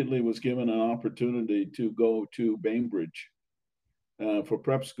immediately was given an opportunity to go to Bainbridge for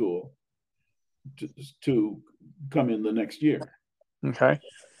prep school to come in the next year. Okay.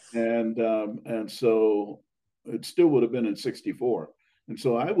 And so it still would have been in 64. And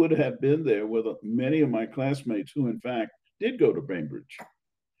so I would have been there with many of my classmates who, in fact, did go to Bainbridge.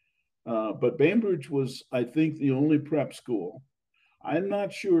 But Bainbridge was, I think, the only prep school. I'm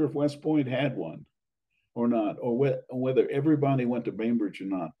not sure if West Point had one or not, or whether everybody went to Bainbridge or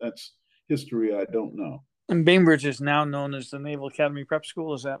not. That's history I don't know. And Bainbridge is now known as the Naval Academy Prep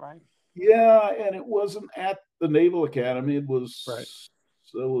School. Is that right? Yeah, and it wasn't at the Naval Academy. It was right.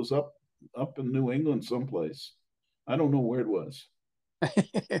 So it was up in New England someplace. I don't know where it was.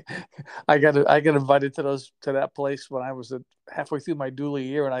 I got invited to that place when I was halfway through my Dooley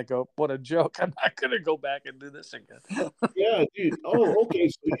year, and I go, "What a joke! I'm not going to go back and do this again." Yeah, dude. Oh, okay.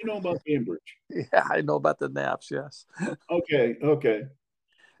 So you know about Cambridge? Yeah, I know about the NAPS. Yes. Okay.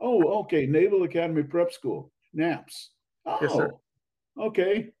 Oh, okay. Naval Academy Prep School, NAPS. Oh, yes, sir.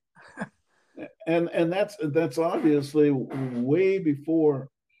 Okay. And that's obviously way before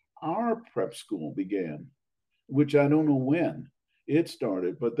our prep school began, which I don't know when it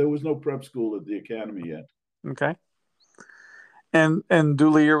started, but there was no prep school at the academy yet. Okay. And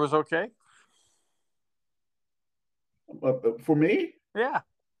Dooley year was okay? For me? Yeah.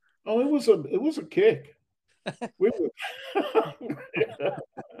 Oh, it was a kick. We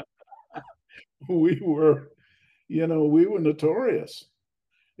were notorious.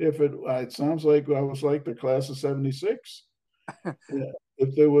 It sounds like I was like the class of 76. Yeah.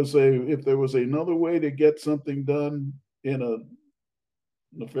 If there was another way to get something done in a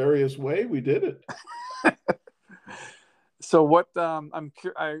nefarious way, we did it. So what I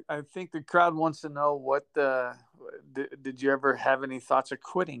think the crowd wants to know what did you ever have any thoughts of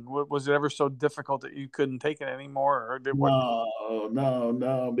quitting? Was it ever so difficult that you couldn't take it anymore, or did what?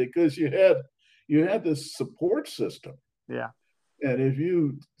 No, because you had this support system. Yeah, And if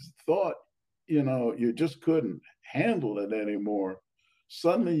you thought, you just couldn't handle it anymore,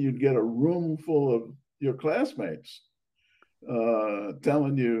 suddenly you'd get a room full of your classmates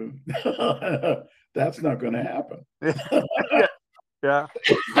telling you that's not going to happen. yeah, yeah.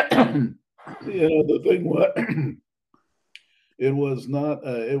 The thing was, it was not.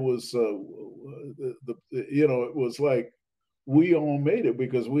 It was it was like we all made it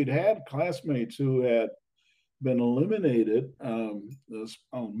because we'd had classmates who had been eliminated,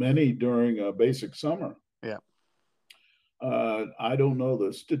 many during basic summer. Yeah. I don't know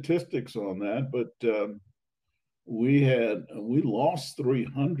the statistics on that, but we lost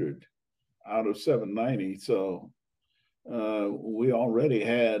 300 out of 790. So we already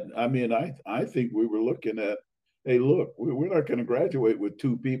had. I mean, I think we were looking at, hey, look, we're not going to graduate with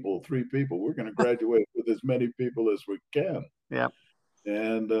 2 people, 3 people. We're going to graduate with as many people as we can. Yeah.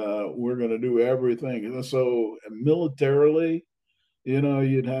 And we're going to do everything. And so militarily,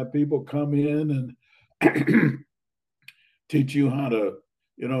 you'd have people come in and teach you how to,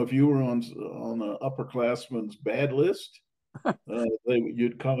 if you were on the upperclassman's bad list,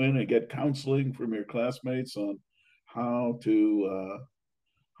 you'd come in and get counseling from your classmates on how to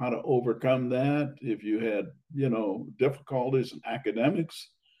overcome that. If you had, difficulties in academics,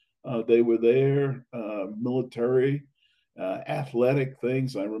 they were there. Military, athletic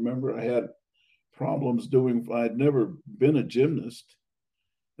things. I remember I had problems I'd never been a gymnast.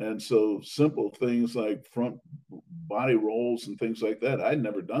 And so simple things like front body rolls and things like that, I'd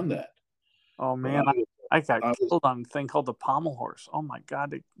never done that. Oh man, I got killed on a thing called the pommel horse. Oh my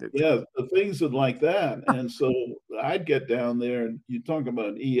God. Yeah, the things like that. And so I'd get down there and you talk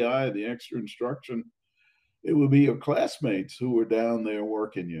about EI, the extra instruction, it would be your classmates who were down there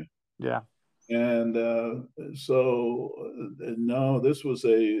working you. Yeah. And so no, this was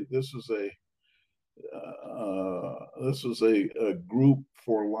a group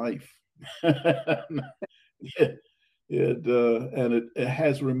for life. It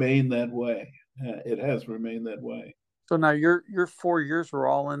has remained that way. It has remained that way. So now your 4 years were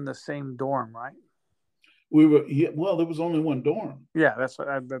all in the same dorm, right? We were, well, there was only one dorm. Yeah, that's what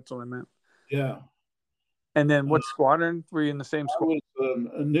I meant. Yeah. And then what squadron were you in? The same squadron?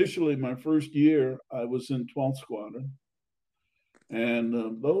 Initially, my first year, I was in 12th Squadron.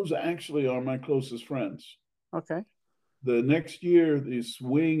 And those actually are my closest friends. Okay. The next year, the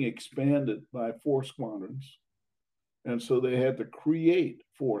wing expanded by 4 squadrons. And so they had to create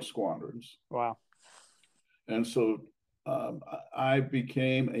 4 squadrons. Wow. And so I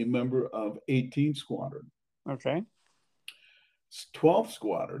became a member of 18th Squadron. Okay. 12th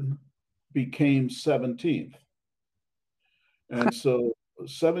Squadron became 17th. And so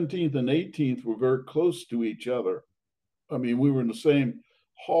 17th and 18th were very close to each other. I mean, we were in the same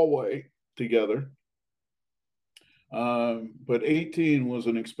hallway together. But 18 was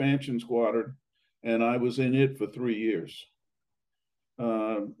an expansion squadron, and I was in it for 3 years.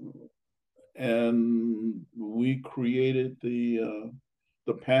 And we created the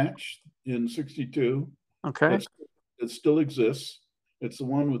patch in '62. Okay. It still exists. It's the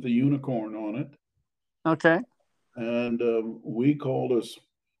one with the unicorn on it. Okay. And we called us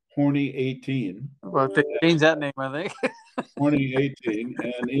Horny 18. Well, they changed that name, I think. Horny 18.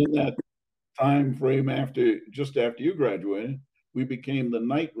 And in that time frame just after you graduated, we became the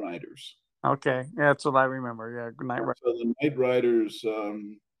Night Riders. Okay. Yeah, that's what I remember. Yeah, Night Riders. So the Night Riders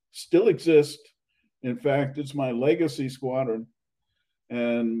still exist. In fact, it's my legacy squadron.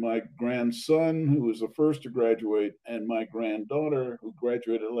 And my grandson, who was the first to graduate, and my granddaughter, who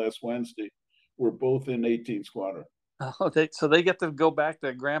graduated last Wednesday, were both in 18th Squadron. Oh, so they get to go back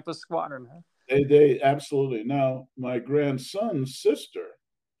to Grandpa's squadron, huh? They absolutely. Now, my grandson's sister,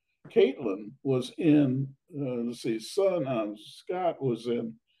 Caitlin, was in, Scott was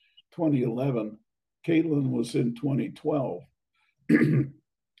in 2011. Caitlin was in 2012.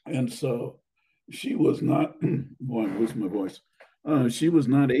 And so she was not, boy, lose my voice. She was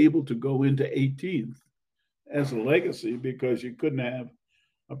not able to go into 18th as a legacy because you couldn't have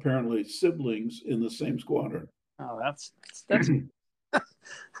apparently siblings in the same squadron. Oh, that's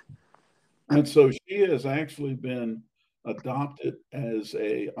And so she has actually been adopted as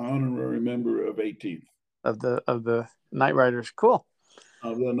a honorary member of 18th of the Night Riders. Cool.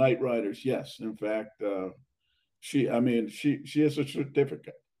 Of the Night Riders, yes. In fact, she has a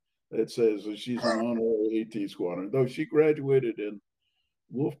certificate that says that she's an honorary 18th Squadron, though she graduated in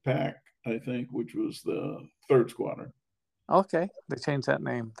Wolfpack, I think, which was the 3rd Squadron. Okay, they changed that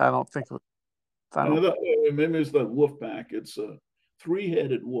name. I don't think. I don't. Maybe it's the Wolfpack. It's a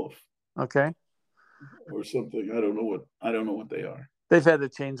three-headed wolf Okay. or something. I don't know what they are. They've had to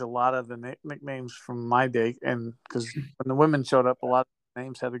change a lot of the nicknames from my day, and because when the women showed up, a lot of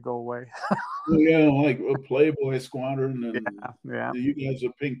names had to go away. Yeah, like a Playboy Squadron, and Yeah. you guys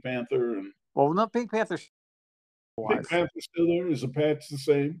are Pink Panther, and Well, no, Pink Panther. Pink Panther's still there. Is the patch the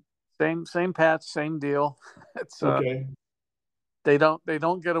same? Same patch, same deal. It's Okay. They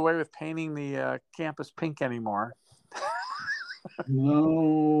don't get away with painting the campus pink anymore.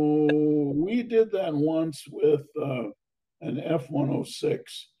 No, we did that once with an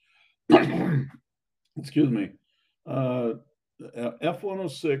F-106. Excuse me.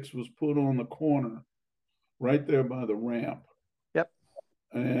 F-106 was put on the corner right there by the ramp. Yep.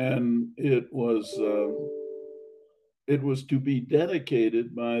 And it was to be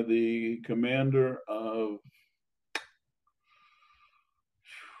dedicated by the commander of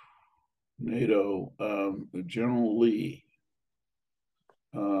NATO, General Lee.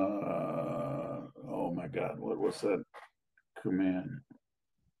 Oh my God, what was that command?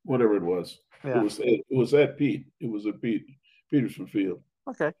 Whatever it was. Yeah. It was at Pete. It was at Peterson Field.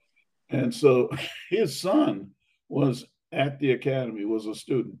 Okay. And so his son was at the academy, was a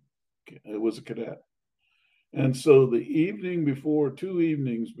student. It was a cadet. And so the evening before, 2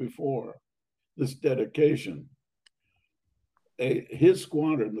 evenings before this dedication, his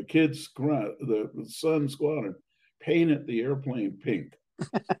squadron, the son's squadron, painted the airplane pink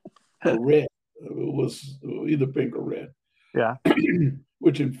or red. It was either pink or red. Yeah.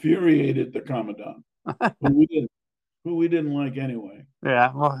 Which infuriated the commandant, who we didn't like anyway.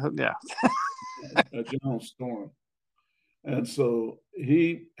 Yeah. Well, yeah. General Storm. And so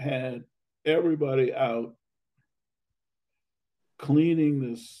he had everybody out cleaning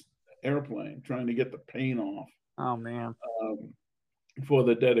this airplane, trying to get the paint off. Oh man. For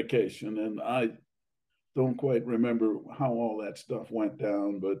the dedication. And I don't quite remember how all that stuff went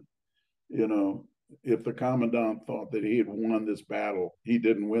down, but you know, if the commandant thought that he had won this battle, he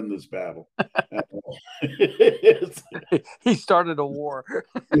didn't win this battle. He started a war.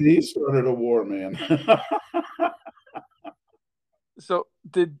 He started a war, man. So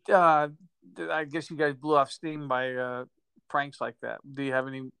did I guess you guys blew off steam by pranks like that? Do you have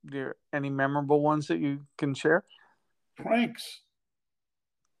any memorable ones that you can share? Pranks.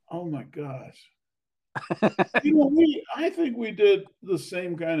 Oh my gosh. I think we did the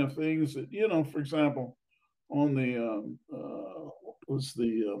same kind of things that, for example, on the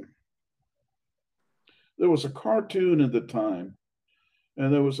there was a cartoon at the time,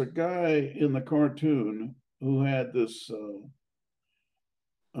 and there was a guy in the cartoon who had this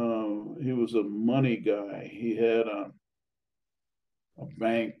he was a money guy. He had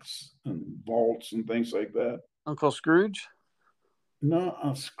banks and vaults and things like that. Uncle Scrooge? No,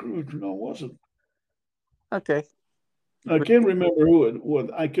 Scrooge, no, wasn't. Okay. I can't remember who it was.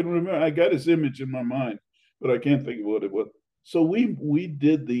 I can remember, I got his image in my mind, but I can't think of what it was. So we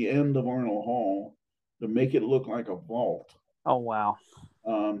did the end of Arnold Hall to make it look like a vault. Oh, wow.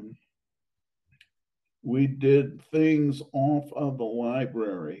 We did things off of the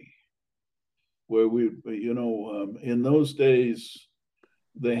library where in those days,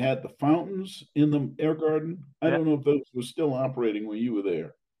 they had the fountains in the air garden. I don't know if those were still operating when you were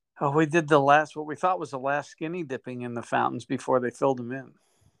there. Oh, we did what we thought was the last skinny dipping in the fountains before they filled them in.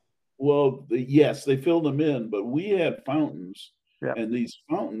 Well, yes, they filled them in, but we had fountains, and these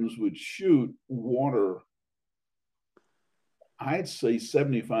fountains would shoot water, I'd say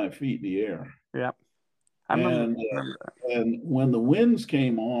 75 feet in the air. Yeah. And when the winds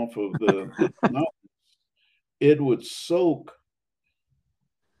came off of the mountains, it would soak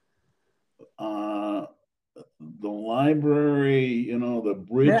the library, the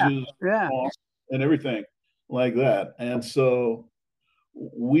bridges, and everything like that. And so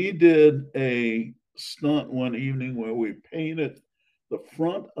we did a stunt one evening where we painted the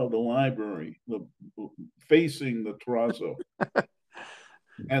front of the library, facing the terrazzo.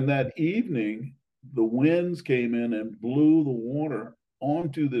 And that evening, the winds came in and blew the water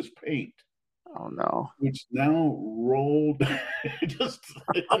onto this paint. Oh no! Which now rolled. Just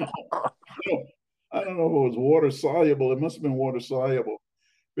I don't know if it was water soluble. It must have been water soluble,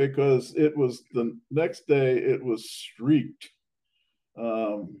 because it was the next day. It was streaked.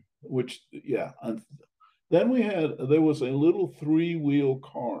 Which and then there was a little 3-wheel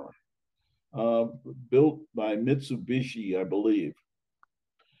car built by Mitsubishi, I believe,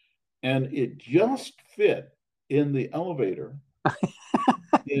 and it just fit in the elevator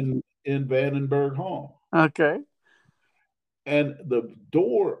in Vandenberg Hall. Okay. And the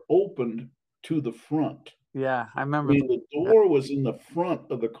door opened to the front. Yeah, I I remember. mean, the door was in the front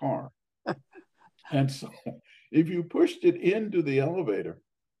of the car. And so if you pushed it into the elevator,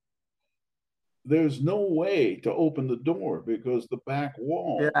 there's no way to open the door because the back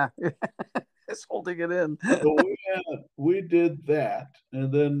wall. Yeah, it's holding it in. So we did that,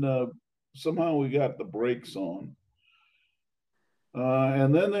 and then somehow we got the brakes on.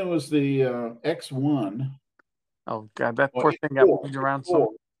 And then there was the X1 Oh God, that or poor thing got X4, moved around so much.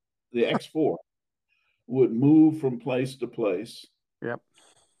 X4. The X4 would move from place to place. Yep.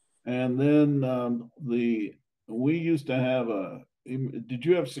 And then we used to have did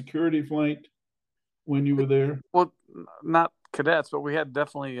you have security flight when you were there? Well, not cadets, but we had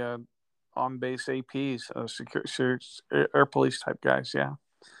definitely on base APs, air police type guys. Yeah.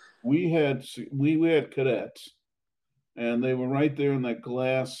 We had cadets, and they were right there in that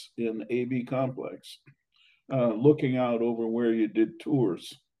glass in AB complex, looking out over where you did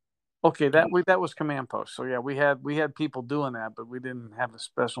tours. Okay, that was command post. So yeah, we had people doing that, but we didn't have a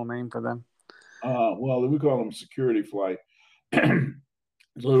special name for them. Well, we call them security flight.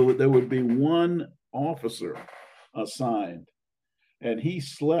 So there would be one officer assigned, and he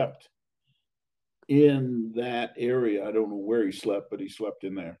slept in that area. I don't know where he slept, but he slept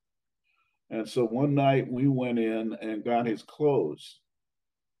in there. And so one night we went in and got his clothes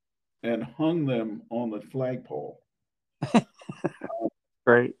and hung them on the flagpole.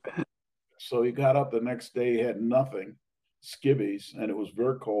 Great. So he got up the next day, he had nothing, skivvies, and it was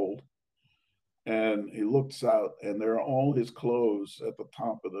very cold. And he looks out, and there are all his clothes at the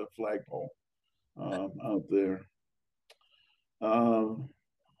top of the flagpole out there. So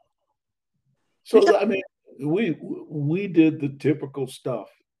I mean, we did the typical stuff.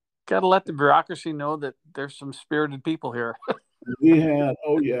 Got to let the bureaucracy know that there's some spirited people here. We had,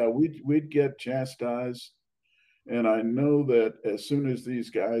 oh yeah, we'd get chastised. And I know that as soon as these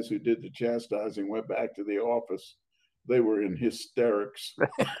guys who did the chastising went back to the office, they were in hysterics.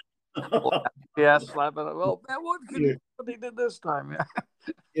 Yeah, slap it. Well, man, what they did this time? Yeah.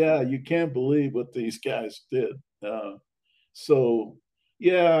 Yeah, you can't believe what these guys did. So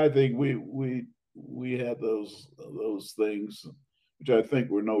yeah, I think we had those things, which I think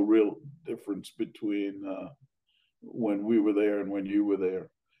were no real difference between when we were there and when you were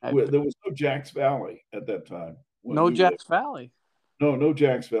there. There was no Jacks Valley at that time. No Jacks Valley. No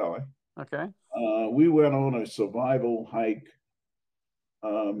Jacks Valley. Okay. We went on a survival hike.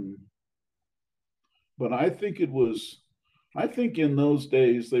 But I think in those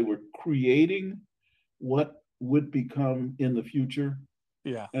days they were creating what would become in the future.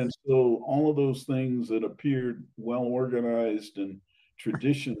 Yeah. And so all of those things that appeared well organized and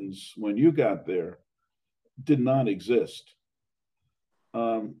traditions when you got there did not exist.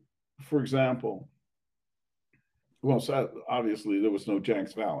 For example, well, so obviously there was no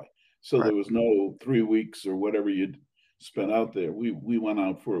Jacks Valley. So Right. there was no 3 weeks or whatever you'd spent out there. We went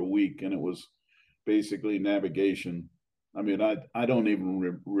out for a week, and it was basically navigation. I mean, I don't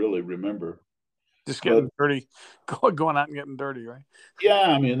even really remember. Just getting dirty, going out and getting dirty, right?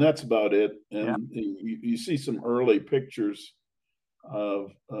 Yeah, I mean, that's about it. And you see some early pictures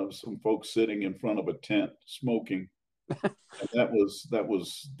of some folks sitting in front of a tent smoking. And that was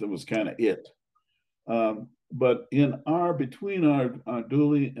kind of it. But between our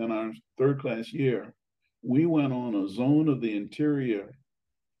dually and our third class year, we went on a zone of the interior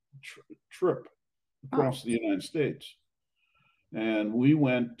trip across the United States. And we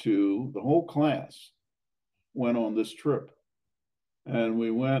went the whole class went on this trip. And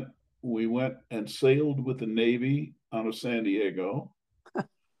we went and sailed with the Navy out of San Diego.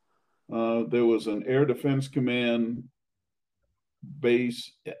 There was an Air Defense Command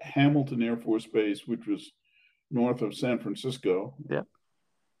base at Hamilton Air Force Base, which was north of San Francisco. Yep.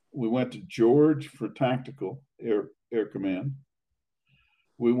 We went to George for tactical air command.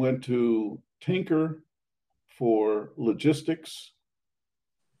 We went to Tinker for logistics.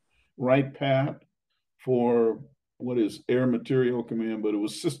 Wright Pat for what is Air Material Command, but it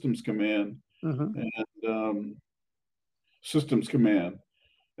was Systems Command and Systems Command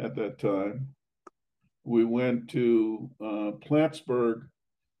at that time. We went to Plattsburgh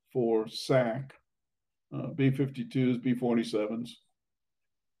for SAC, B-52s, B-47s.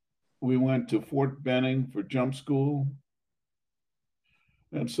 We went to Fort Benning for jump school.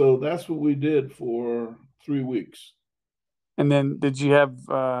 And so that's what we did for 3 weeks. And then did you have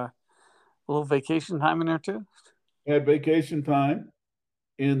a little vacation time in there too? Had vacation time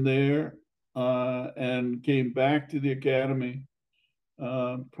in there and came back to the academy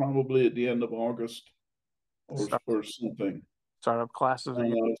probably at the end of August or something. Startup classes.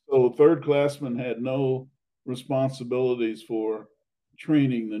 So third classmen had no responsibilities for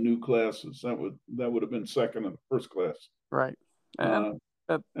training the new classes. That would have been second and first class. Right. And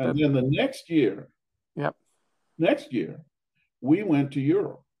And then the next year, yep, we went to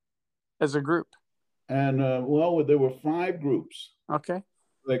Europe. as a group. And well, there were 5 groups. Okay.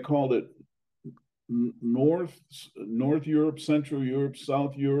 They called it North Europe, Central Europe,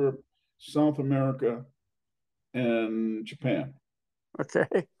 South America, and Japan.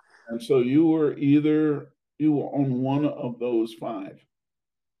 Okay. And so you were on one of those 5.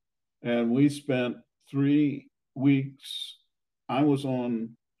 And we spent 3 weeks. I was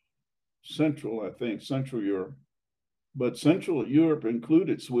on Central Europe, but Central Europe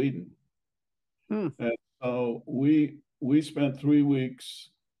included Sweden. And so we spent 3 weeks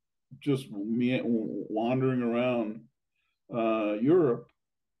just wandering around Europe,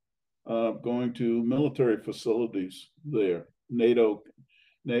 going to military facilities there, NATO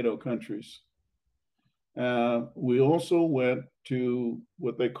countries. We also went to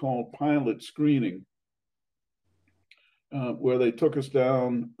what they call pilot screening, where they took us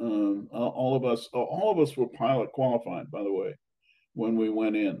down. All of us were pilot qualified, by the way, when we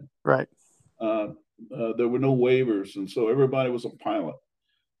went in. Right. There were no waivers, and so everybody was a pilot.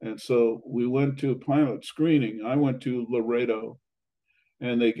 And so we went to pilot screening. I went to Laredo,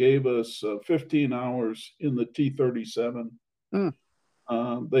 and they gave us 15 hours in the T-37.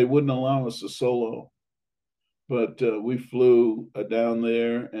 They wouldn't allow us to solo, but we flew down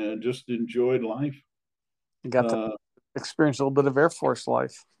there and just enjoyed life. You got to experience a little bit of Air Force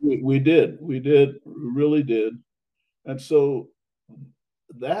life. We really did. And so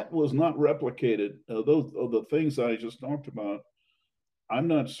that was not replicated. Those are the things I just talked about. I'm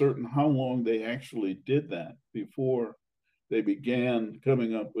not certain how long they actually did that before they began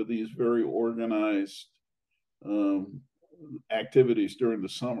coming up with these very organized activities during the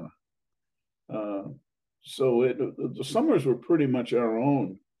summer. So the summers were pretty much our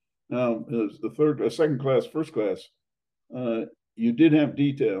own. Now, as the second class, first class, you did have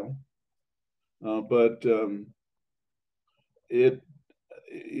detail, but it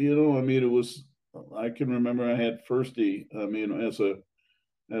was. I can remember I had firstie. I mean, as a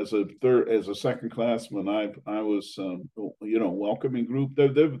second classman, I was welcoming group.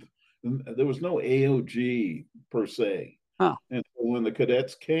 There was no AOG per se. And when the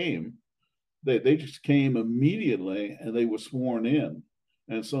cadets came, they just came immediately, and they were sworn in.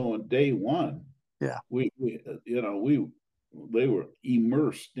 And so on day 1, they were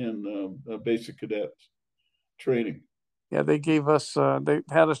immersed in basic cadets training. Yeah, they gave us. They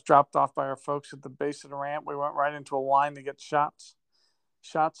had us dropped off by our folks at the base of the ramp. We went right into a line to get shots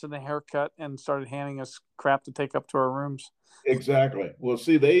and a haircut, and started handing us crap to take up to our rooms. Exactly. Well,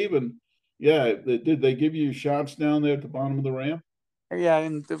 see, did they give you shots down there at the bottom of the ramp? Yeah,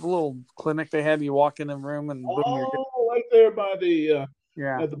 in the little clinic they had, you walk in the room and boom, right there by the at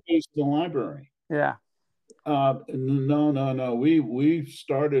the base of the library. Yeah. No. We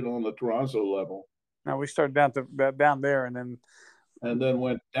started on the terrazzo level. No, we started down there, and then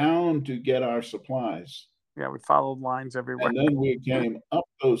went down to get our supplies. Yeah, we followed lines everywhere. And then we came up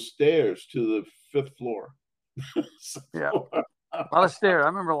those stairs to the 5th floor. Yeah, a lot of stairs. I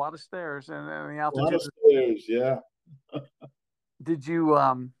remember a lot of stairs, and the altitude. A lot of stairs, yeah. Did you?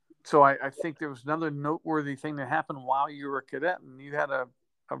 So I think there was another noteworthy thing that happened while you were a cadet, and you had a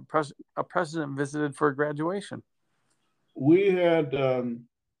president visited for a graduation. We had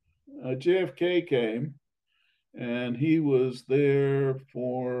JFK came, and he was there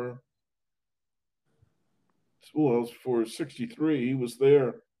for 63. He was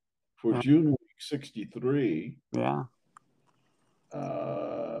there for June week 63. Yeah.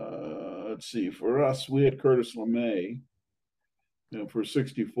 Let's see. For us, we had Curtis LeMay, for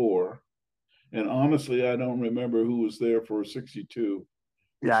 64. And honestly, I don't remember who was there for 62.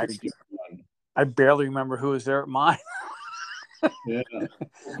 Yeah, I barely remember who was there at mine. Yeah.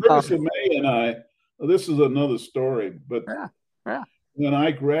 Curtis LeMay and I, this is another story, but when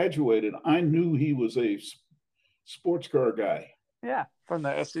I graduated, I knew he was a sports car guy. Yeah, from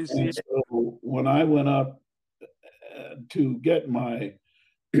the SEC. And so when I went up to get I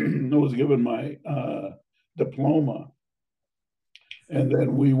was given my diploma, and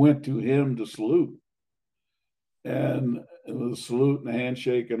then we went to him to salute, and it was a salute and a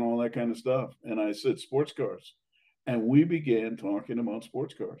handshake and all that kind of stuff. And I said, sports cars. And we began talking about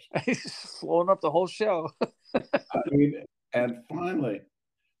sports cars. He's slowing up the whole show. I mean, and finally,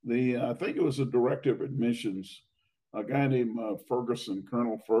 I think it was a director of admissions, a guy named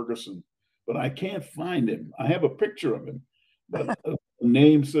Colonel Ferguson, but I can't find him. I have a picture of him, but the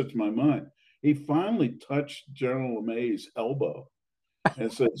name slips my mind. He finally touched General LeMay's elbow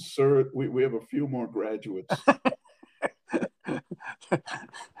and said, "Sir, we have a few more graduates."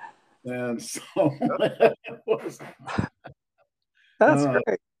 And so it was, That's uh,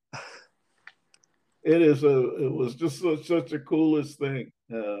 great. it was just such a coolest thing.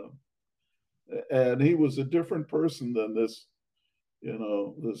 And he was a different person than this,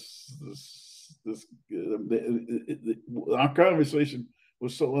 our conversation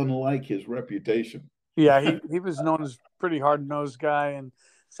was so unlike his reputation. Yeah, he was known as pretty hard nosed guy, and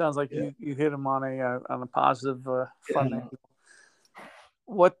sounds like Yeah. you hit him on a positive front Yeah. end.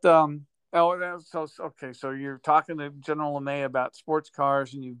 What so okay, so you're talking to General LeMay about sports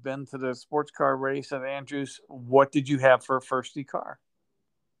cars, and you've been to the sports car race at Andrews. What did you have for a firstie car?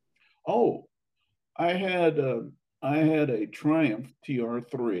 Oh, I had a Triumph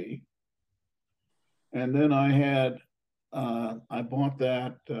TR3, and then I bought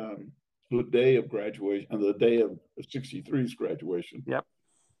that the day of graduation, the day of 63's graduation. Yep.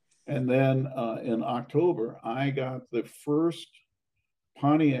 And then in October, I got the first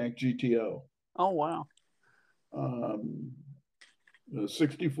Pontiac GTO. Oh wow.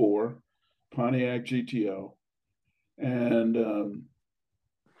 64 Pontiac GTO, and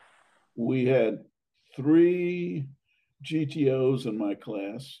we had 3 GTOs in my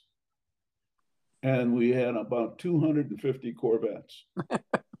class, and we had about 250 Corvettes.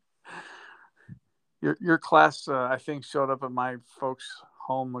 Your class, I think, showed up at my folks'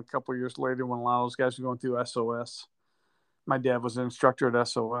 home a couple of years later when a lot of those guys were going through SOS. My dad was an instructor at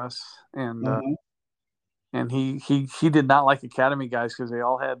SOS, and and he did not like Academy guys because they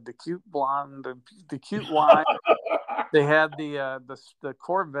all had the cute blonde, the cute wife. They had the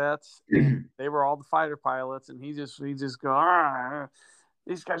Corvettes, and they were all the fighter pilots, and he just go,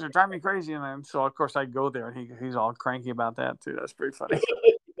 these guys are driving me crazy. And then, so of course I go there, and he's all cranky about that too. That's pretty funny.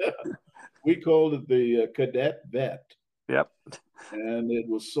 We called it the Cadet Vet. Yep. And it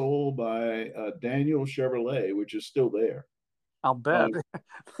was sold by Daniel Chevrolet, which is still there. I'll bet.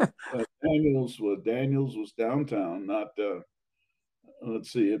 Daniels was downtown, not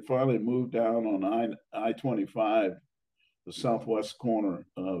let's see, it finally moved down on I-25, the southwest corner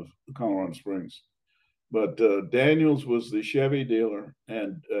of Colorado Springs. But Daniels was the Chevy dealer,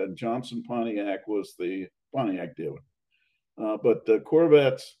 and Johnson Pontiac was the Pontiac dealer. But the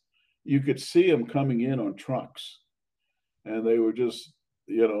Corvettes, you could see them coming in on trucks, and they were just,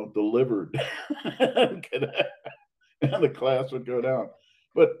 delivered. And the class would go down.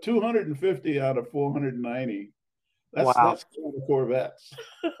 But 250 out of 490, that's kind of Corvettes.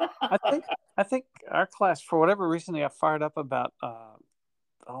 I think our class, for whatever reason, they got fired up about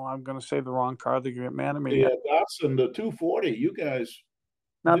I'm going to say the wrong car. They get mad at me. Yeah, Datsun, the 240. You guys.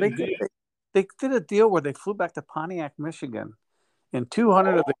 Now they did a deal where they flew back to Pontiac, Michigan, and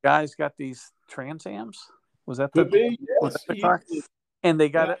 200 of the guys got these Trans Ams. Was that the car? And they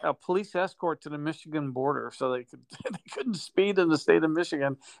got a police escort to the Michigan border, so they couldn't speed in the state of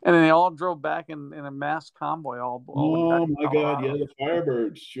Michigan, and then they all drove back in a mass convoy. Oh my God! Yeah, the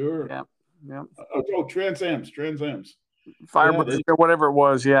Firebirds, sure. Yeah. Oh, Trans Ams. Firebirds, or whatever it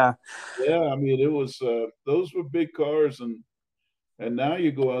was. Yeah. Yeah, I mean, it was those were big cars, and now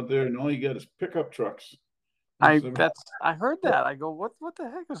you go out there and all you got is pickup trucks. I heard that. I go, what the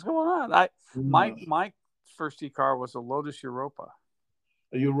heck is going on? My firstie car was a Lotus Europa.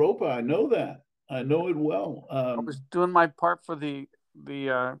 A Europa, I know that. I know it well. I was doing my part for the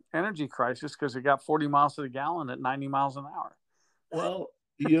energy crisis because it got 40 miles to the gallon at 90 miles an hour. Well,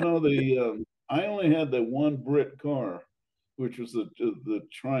 I only had the one Brit car, which was the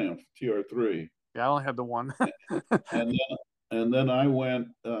Triumph TR3. Yeah, I only had the one. and then I went.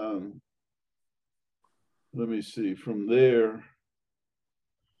 Let me see. From there,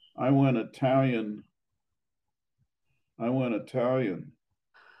 I went Italian,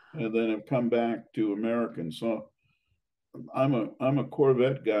 and then have come back to American. So I'm a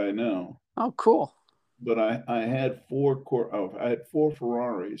Corvette guy now. Oh, cool. But I had four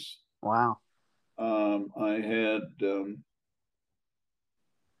Ferraris. Wow. I had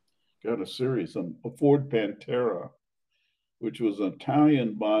got a series, a Ford Pantera, which was an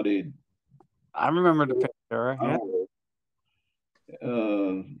Italian bodied. I remember the Pantera.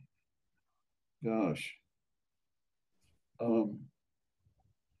 Yeah. Gosh.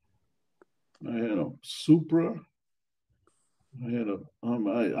 I had a Supra. I had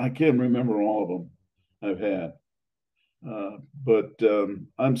I can't remember all of them I've had. But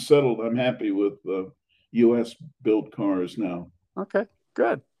I'm settled. I'm happy with U.S. built cars now. Okay,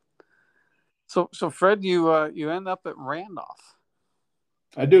 good. So Fred, you end up at Randolph.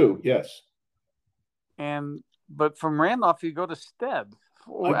 I do, yes. But from Randolph you go to Stead.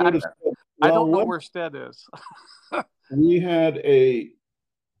 I don't know where Stead is. We had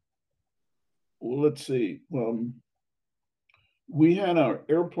let's see. we had our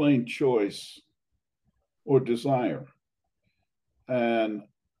airplane choice or desire. And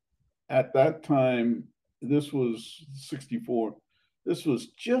at that time, this was 64. This was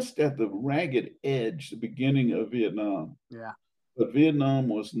just at the ragged edge, the beginning of Vietnam. Yeah. But Vietnam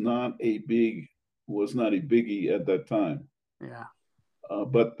was not a biggie at that time. Yeah.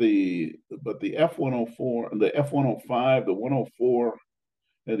 But the F-104, the F-105, the 104,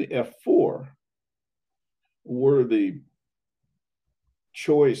 and the F-4 were the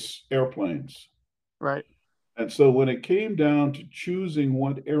choice airplanes. Right. And so when it came down to choosing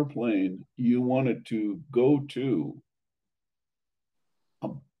what airplane you wanted to go to,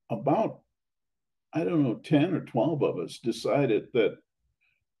 about, I don't know, 10 or 12 of us decided that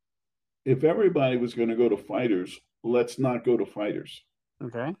if everybody was going to go to fighters, let's not go to fighters.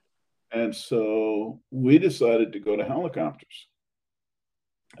 Okay. And so we decided to go to helicopters.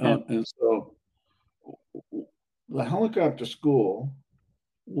 And so the helicopter school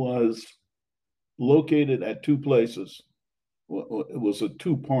was located at two places. It was a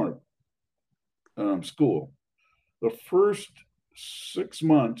two-part school. The first 6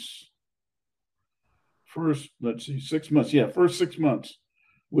 months, first 6 months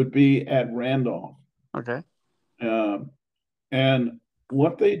would be at Randolph. Okay. And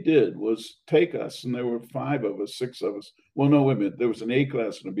what they did was take us, and there were 5 of us, 6 of us. Well, no, wait a minute. There was an A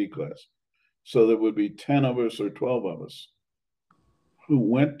class and a B class. So there would be 10 of us or 12 of us who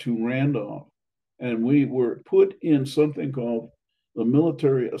went to Randolph. And we were put in something called the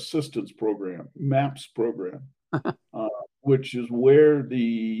Military Assistance Program, MAPS program, which is where the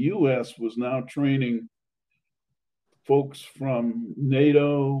U.S. was now training folks from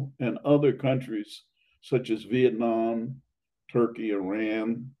NATO and other countries, such as Vietnam, Turkey,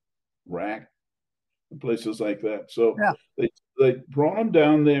 Iran, Iraq, and places like that. So yeah. they brought them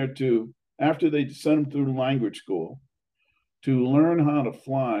down there after they sent them through language school, to learn how to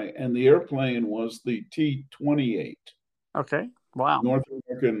fly. And the airplane was the T-28. Okay. Wow. North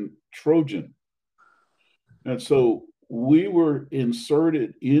American Trojan. And so we were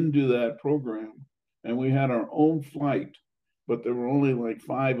inserted into that program, and we had our own flight, but there were only like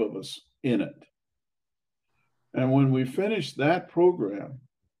 5 of us in it. And when we finished that program,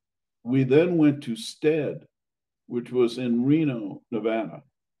 we then went to STED, which was in Reno, Nevada.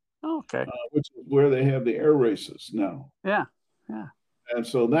 Okay. Which is where they have the air races now. Yeah. Yeah. And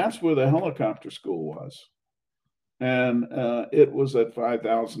so that's where the helicopter school was. And it was at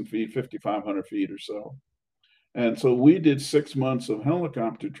 5,000 feet, 5,500 feet or so. And so we did 6 months of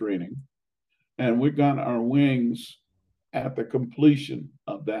helicopter training, and we got our wings at the completion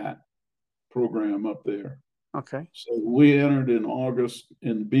of that program up there. Okay. So we entered in August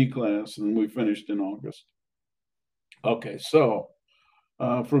in B class, and we finished in August. Okay, so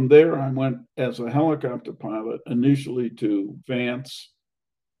from there, I went as a helicopter pilot initially to Vance.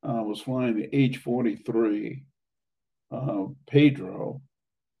 I was flying the H-43 Pedro,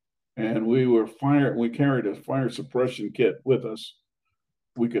 and we carried a fire suppression kit with us.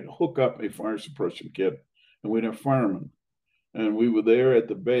 We could hook up a fire suppression kit, and we'd have firemen. And we were there at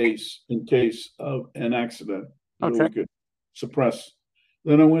the base in case of an accident, so we could suppress.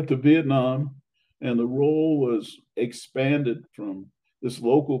 Then I went to Vietnam, and the role was expanded from this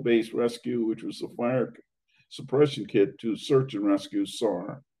local base rescue, which was the fire suppression kit, to search and rescue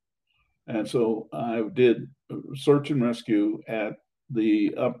SAR. And so I did search and rescue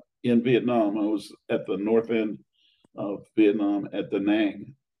up in Vietnam. I was at the north end of Vietnam at Da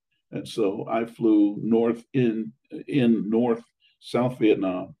Nang. And so I flew north in North South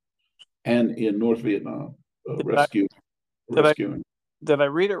Vietnam and in North Vietnam rescuing. Did I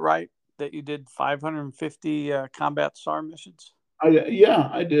read it right that you did 550 combat SAR missions? Yeah,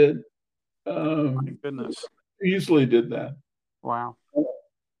 I did. My goodness. Easily did that. Wow.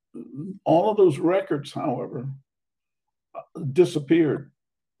 All of those records, however, disappeared.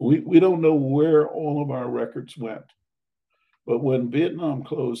 We don't know where all of our records went. But when Vietnam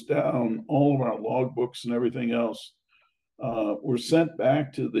closed down, all of our logbooks and everything else were sent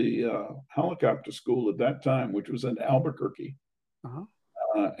back to the helicopter school at that time, which was in Albuquerque.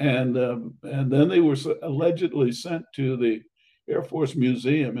 And then they were allegedly sent to the Air Force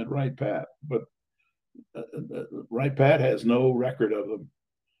Museum at Wright-Patt, but Wright-Patt has no record of them.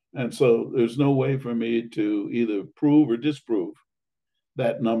 And so there's no way for me to either prove or disprove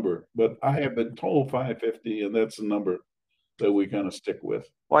that number. But I have been told 550, and that's the number that we kind of stick with.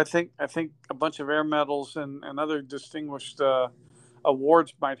 Well, I think a bunch of air medals and other distinguished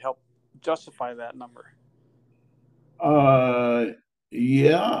awards might help justify that number. And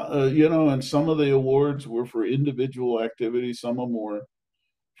some of the awards were for individual activities. Some of them were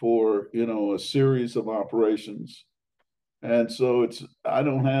for, a series of operations. And so I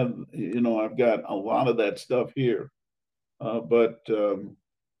don't have, I've got a lot of that stuff here, but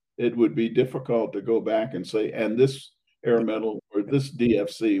it would be difficult to go back and say, and this air medal or this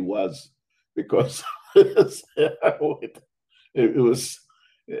DFC was because it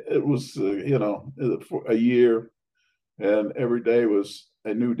was for a year, and every day was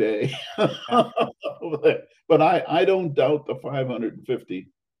a new day. But I don't doubt the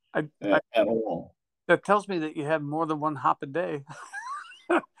 550 at all. That tells me that you had more than one hop a day.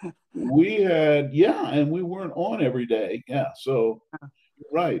 We had, and we weren't on every day. Yeah, so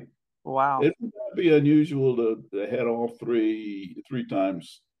right. Wow. It would not be unusual to head off three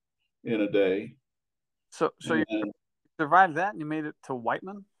times in a day. So you survived that and you made it to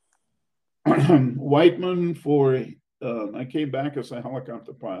Whiteman? Whiteman I came back as a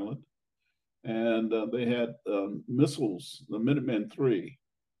helicopter pilot, and they had missiles, the Minuteman III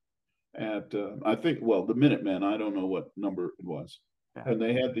at, I think, well, the Minutemen, I don't know what number it was. Yeah. And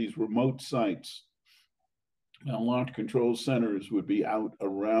they had these remote sites. Now, launch control centers would be out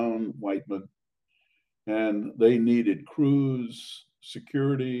around Whiteman, and they needed crews,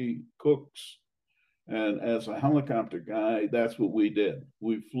 security, cooks. And as a helicopter guy, that's what we did.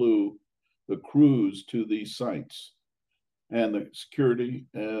 We flew the crews to these sites and the security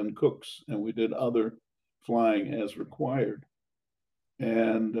and cooks, and we did other flying as required.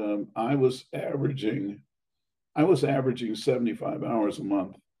 And I was averaging 75 hours a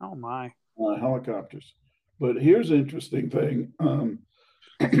month. Oh my! Helicopters. But here's an interesting thing.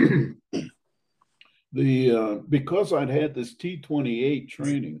 Because I'd had this T-28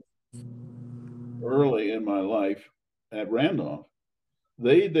 training early in my life at Randolph,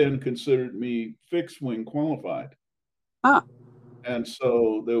 they then considered me fixed wing qualified. Ah. And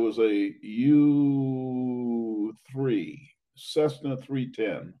so there was a U-3 Cessna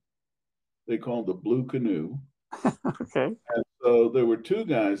 310. They called the Blue Canoe. Okay. And so there were two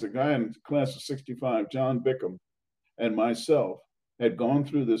guys, a guy in class of 65, John Bickham, and myself had gone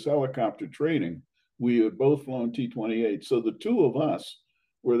through this helicopter training. We had both flown T-28. So the two of us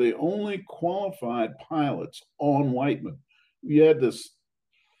were the only qualified pilots on Whiteman. We had this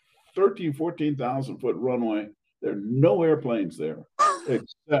 14,000 foot runway. There are no airplanes there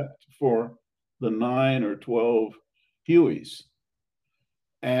except for the 9 or 12 Hueys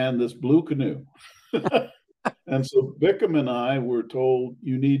and this Blue Canoe. And so Bickham and I were told,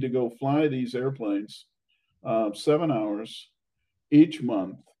 you need to go fly these airplanes 7 hours each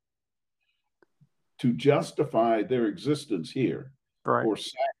month to justify their existence here. Right.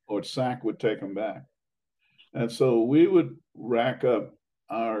 Or SAC would take them back. And so we would rack up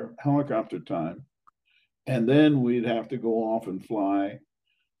our helicopter time, and then we'd have to go off and fly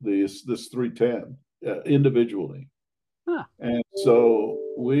this 310 individually. Huh. And so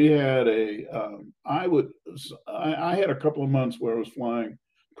we had I had a couple of months where I was flying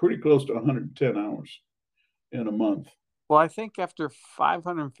pretty close to 110 hours in a month. Well, I think after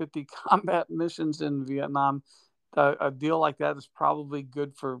 550 combat missions in Vietnam, a deal like that is probably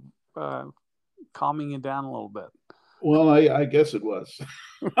good for calming you down a little bit. Well, I guess it was.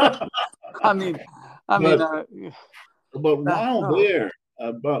 But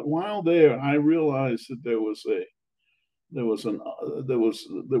while there, I realized that there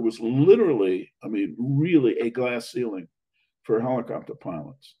was literally, really a glass ceiling for helicopter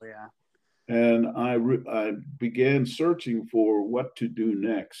pilots. Yeah. And I began searching for what to do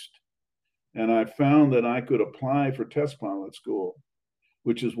next. And I found that I could apply for test pilot school,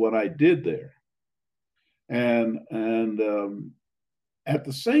 which is what I did there. And at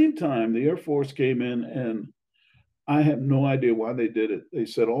the same time, the Air Force came in, and I have no idea why they did it. They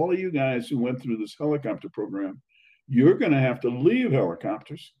said, all of you guys who went through this helicopter program, you're going to have to leave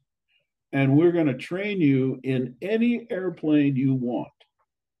helicopters, and we're going to train you in any airplane you want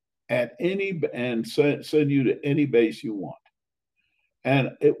and send you to any base you want.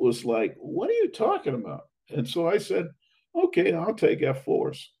 And it was like, what are you talking about? And so I said, okay, I'll take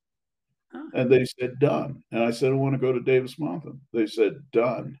F4s. And they said, done. And I said, I want to go to Davis-Monthan. They said,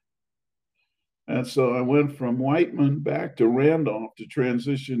 done. And so I went from Whiteman back to Randolph to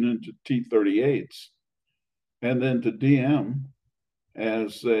transition into T-38s, and then to DM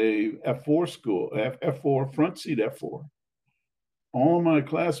as a F4 school, F4, front seat F4. All of my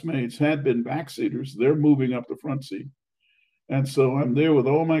classmates had been backseaters. They're moving up the front seat. And so I'm there with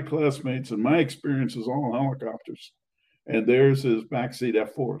all my classmates, and my experience is all helicopters, and theirs is backseat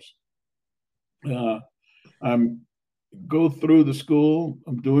F4s. I'm go through the school.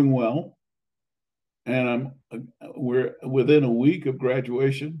 I'm doing well, and we're within a week of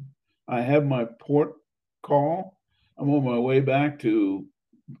graduation. I have my port call. I'm on my way back to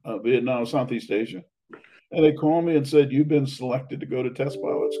Vietnam, Southeast Asia, And they called me and said, "You've been selected to go to test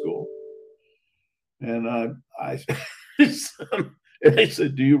pilot school." And I and they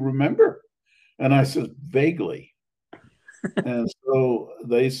said, "Do you remember?" And I said, "Vaguely." And so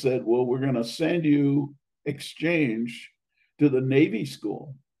they said, "Well, we're going to send you exchange to the Navy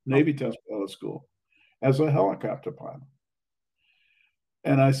school, Navy test pilot school, as a helicopter pilot."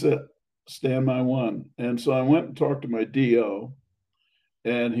 And I said, "Stand by one." And so I went and talked to my DO,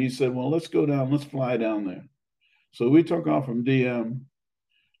 and he said, "Well, let's go down, let's fly down there." So we took off from DM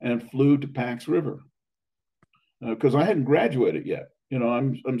and flew to Pax River because I hadn't graduated yet. You know,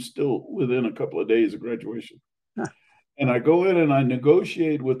 I'm still within a couple of days of graduation. Huh. And I go in and I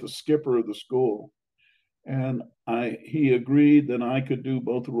negotiate with the skipper of the school, and he agreed that I could do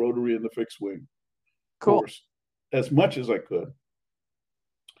both the rotary and the fixed wing course as much as I could.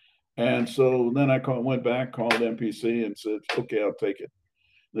 And so then I went back, called MPC, and said, "Okay, I'll take it."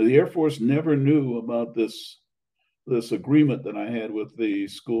 Now, the Air Force never knew about this agreement that I had with the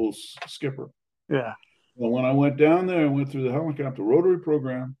school's skipper. Yeah. Well, when I went down there, I went through the helicopter rotary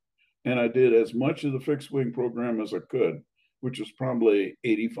program, and I did as much of the fixed wing program as I could, which was probably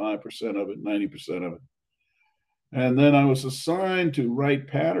 85% of it, 90% of it. And then I was assigned to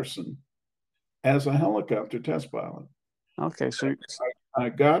Wright-Patterson as a helicopter test pilot. Okay, so I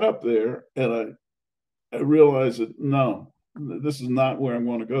got up there and I realized that no, this is not where I'm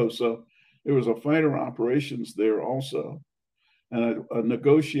going to go. So there was a fighter operations there also. And I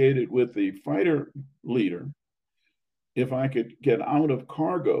negotiated with the fighter leader if I could get out of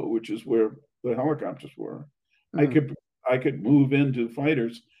cargo, which is where the helicopters were. I could move into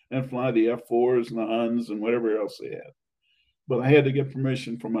fighters and fly the F4s and the Huns and whatever else they had. But I had to get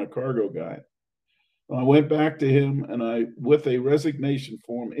permission from my cargo guy. I went back to him and with a resignation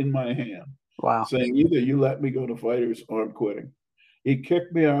form in my hand, wow, saying either you let me go to fighters or I'm quitting. He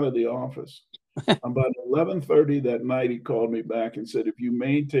kicked me out of the office. About 11:30 that night, he called me back and said, "If you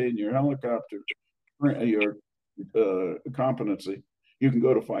maintain your helicopter, your competency, you can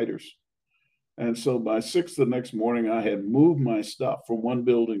go to fighters." And so by 6 the next morning, I had moved my stuff from one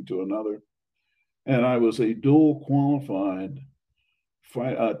building to another, and I was a dual qualified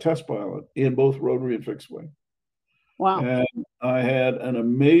test pilot in both rotary and fixed wing. Wow. And I had an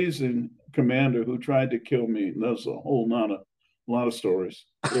amazing commander who tried to kill me. And there's a whole lot of stories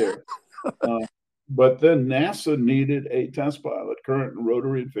there. But then NASA needed a test pilot, current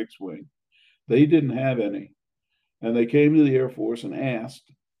rotary and fixed wing. They didn't have any. And they came to the Air Force and asked.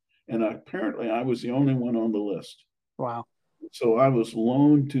 And apparently I was the only one on the list. Wow. So I was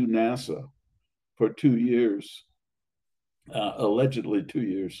loaned to NASA for 2 years. Allegedly 2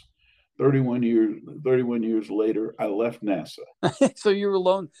 years. 31 years later, I left NASA. So you were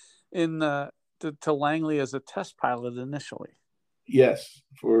loaned to Langley as a test pilot initially. Yes,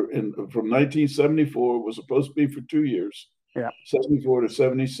 from 1974, it was supposed to be for 2 years. Yeah, 74 to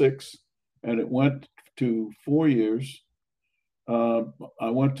 76, and it went to 4 years. I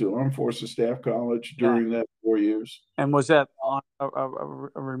went to Armed Forces Staff College during that 4 years. And was that on a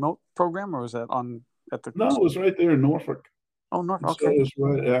remote program, or was that at the? No, it was right there in Norfolk. Oh, Norfolk. So okay. it was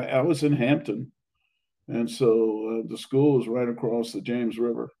right. I was in Hampton, and so the school was right across the James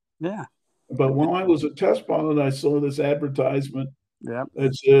River. Yeah. But while I was a test pilot, I saw this advertisement. Yeah.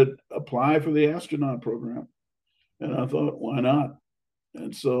 It said, "Apply for the astronaut program," and I thought, why not?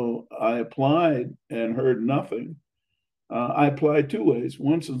 And so I applied and heard nothing. I applied 2 ways.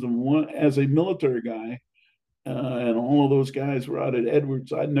 One as a military guy, and all of those guys were out at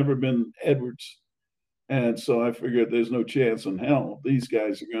Edwards. I'd never been Edwards. And so I figured there's no chance in hell these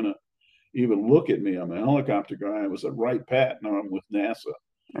guys are going to even look at me. I'm a helicopter guy. I was at Wright-Pat. Now I'm with NASA.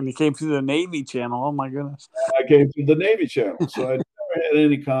 And you came through the Navy Channel. Oh, my goodness. I came through the Navy Channel. So I never had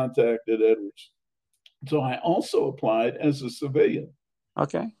any contact at Edwards. So I also applied as a civilian.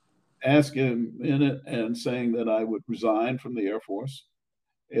 Okay. Asking in it and saying that I would resign from the Air Force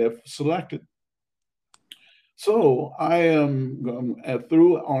if selected. So I am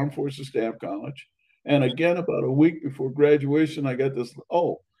through Armed Forces Staff College. And again, about a week before graduation, I got this,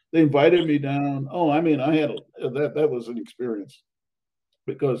 they invited me down. I had that was an experience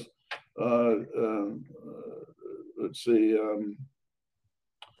because, let's see,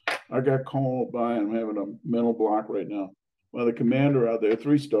 I got called by, I'm having a mental block right now, by the commander out there,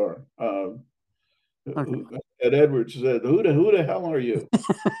 3-star, at Edwards, said, who the hell are you?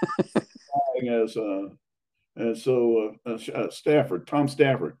 And so Stafford, Tom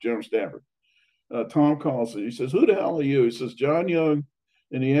Stafford, General Stafford, Tom calls and he says, "Who the hell are you?" He says, "John Young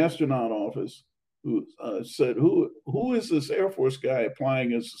in the astronaut office who said, who is this Air Force guy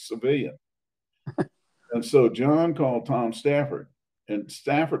applying as a civilian?" And so John called Tom Stafford and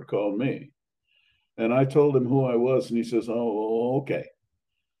Stafford called me. And I told him who I was, and he says, "Oh, okay."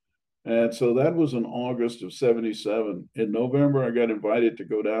 And so that was in August of '77. In November, I got invited to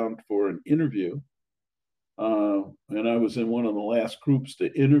go down for an interview. And I was in one of the last groups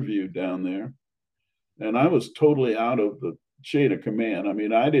to interview down there. And I was totally out of the chain of command. I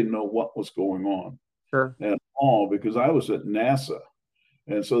mean, I didn't know what was going on Sure. at all because I was at NASA.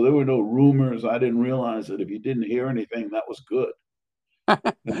 And so there were no rumors. I didn't realize that if you didn't hear anything, that was good.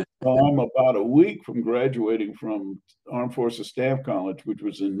 So I'm about a week from graduating from Armed Forces Staff College, which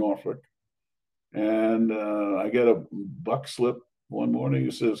was in Norfolk. And I get a buck slip one morning.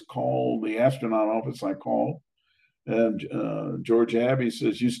 It says, "Call the astronaut office." I called. And George Abbey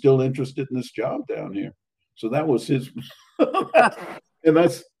says, "You still interested in this job down here?" So that was his. And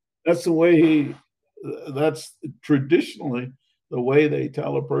that's the way that's traditionally the way they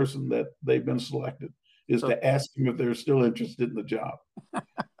tell a person that they've been selected, is to ask them if they're still interested in the job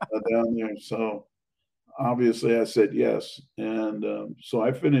down there. So obviously I said yes. And so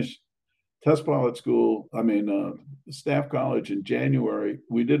I finished test pilot school, staff college in January.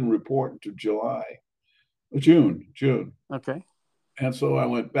 We didn't report until June. Okay. And so I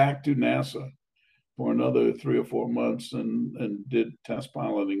went back to NASA for another 3 or 4 months and did test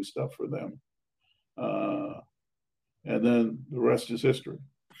piloting stuff for them. And then the rest is history.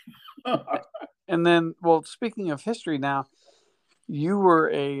 And then, well, speaking of history now, you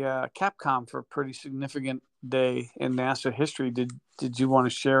were a Capcom for a pretty significant day in NASA history. Did you want to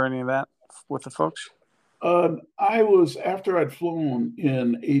share any of that with the folks? I was, after I'd flown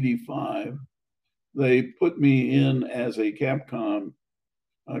in '85, they put me in as a Capcom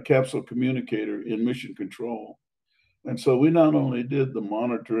capsule communicator in mission control. And so we not only did the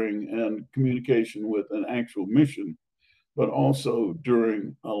monitoring and communication with an actual mission, but also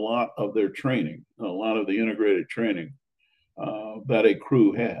during a lot of their training, a lot of the integrated training that a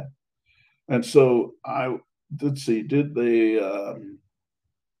crew had. And so I did the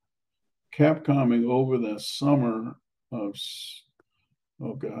Capcoming over the summer of,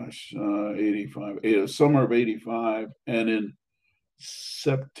 summer of '85. And in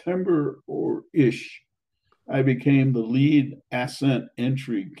September or ish, I became the lead ascent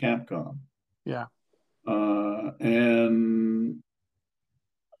entry Capcom. Yeah.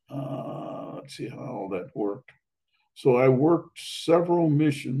 Let's see how all that worked. So I worked several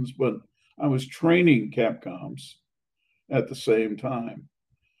missions, but I was training Capcoms at the same time.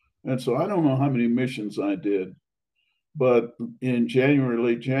 And so I don't know how many missions I did, but in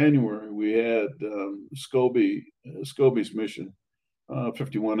late January, we had Scobie's mission,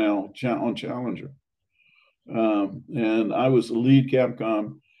 51L on Challenger. And I was the lead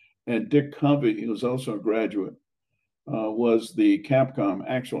Capcom, and Dick Covey, who was also a graduate, was the Capcom,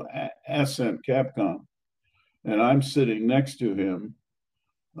 actual ascent Capcom. And I'm sitting next to him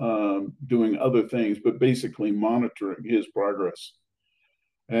doing other things, but basically monitoring his progress.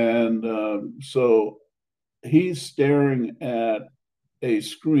 And so he's staring at a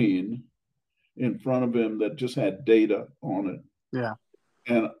screen in front of him that just had data on it. Yeah.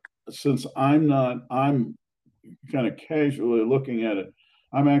 And since I'm kind of casually looking at it,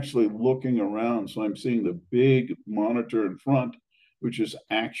 I'm actually looking around. So I'm seeing the big monitor in front, which is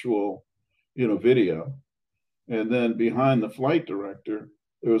actual, video. And then behind the flight director,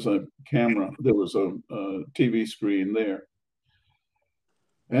 there was a camera, there was a TV screen there.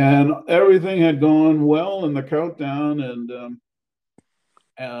 And everything had gone well in the countdown and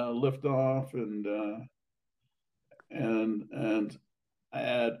liftoff and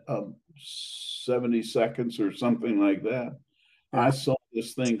at 70 seconds or something like that, I saw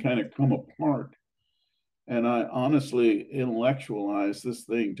this thing kind of come apart. And I honestly intellectualized this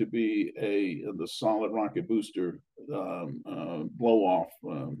thing to be the solid rocket booster blow off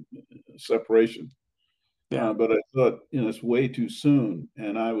separation. Yeah. But I thought, it's way too soon.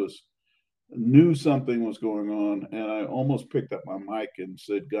 And I knew something was going on. And I almost picked up my mic and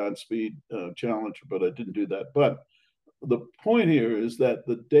said, "Godspeed, Challenger," but I didn't do that. But the point here is that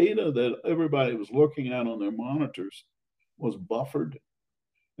the data that everybody was looking at on their monitors was buffered.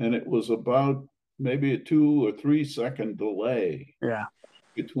 And it was about maybe a 2 or 3 second delay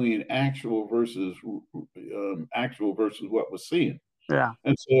between actual versus what was seen. Yeah.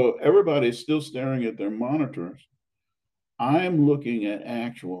 And so everybody's still staring at their monitors. I'm looking at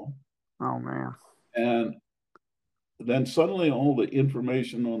actual. Oh, man. And then suddenly all the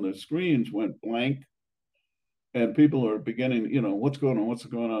information on the screens went blank. And people are beginning, what's going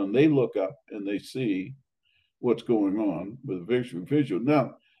on? They look up and they see what's going on with visual.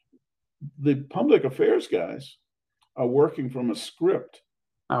 Now, the public affairs guys are working from a script.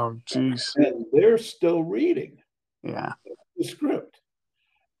 Oh, geez. And they're still reading the script.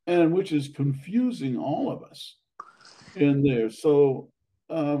 and which is confusing all of us in there. So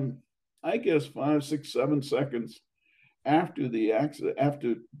I guess 5, 6, 7 seconds after the accident,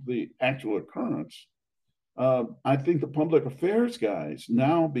 after the actual occurrence, I think the public affairs guys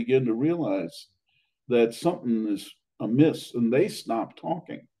now begin to realize that something is amiss, and they stop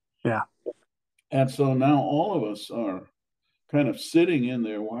talking. Yeah. And so now all of us are kind of sitting in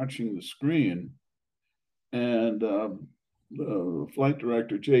there watching the screen, and the flight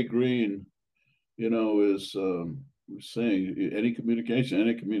director Jay Green, is saying any communication.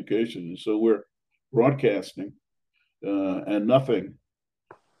 And so we're broadcasting and nothing.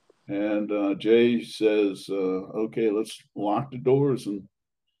 And Jay says, okay, let's lock the doors. And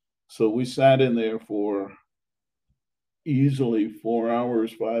so we sat in there for easily 4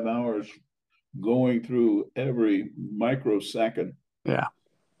 hours, 5 hours, going through every microsecond. Yeah.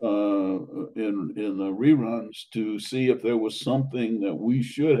 In the reruns to see if there was something that we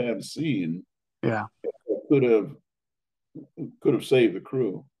should have seen. Yeah. That could have saved the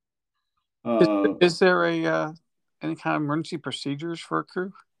crew. Is there any kind of emergency procedures for a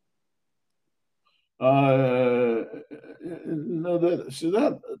crew? No,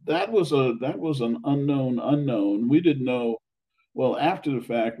 that was an unknown. We didn't know. Well, after the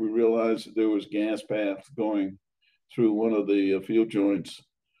fact, we realized that there was gas path going through one of the field joints.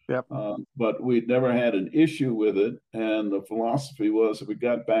 Yep. But we'd never had an issue with it, and the philosophy was if we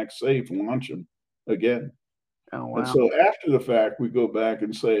got back safe, launch them again. Oh, wow. And so after the fact, we go back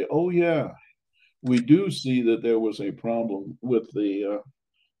and say, oh yeah, we do see that there was a problem with the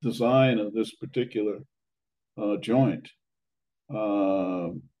design of this particular joint,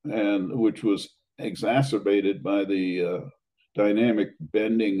 and which was exacerbated by the dynamic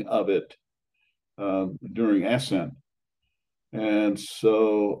bending of it during ascent. And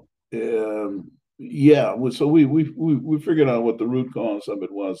so so we figured out what the root cause of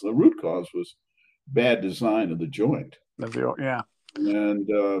it was. The root cause was bad design of the joint. Yeah. And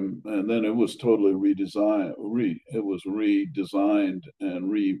then it was totally redesigned. It was redesigned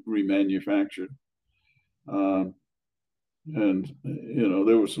and remanufactured. And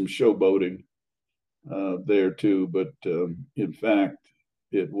there was some showboating there too, but in fact,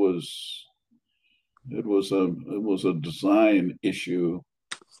 it was a design issue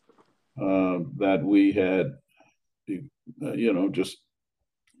that we had, just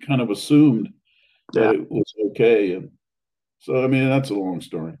kind of assumed that it was okay. And so, I mean, that's a long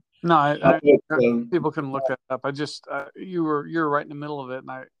story. No, people can look that up. I just you were right in the middle of it,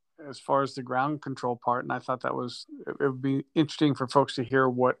 and as far as the ground control part, and I thought it would be interesting for folks to hear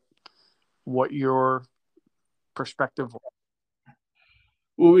what your perspective was.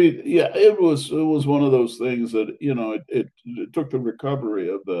 Well, it was one of those things that it took the recovery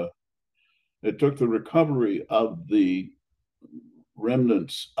of the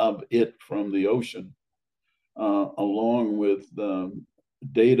remnants of it from the ocean, along with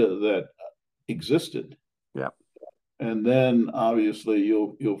data that existed. Yeah. And then obviously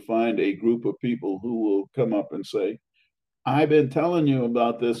you'll find a group of people who will come up and say, I've been telling you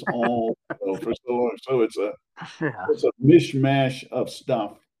about this all for so long. So it's a mishmash of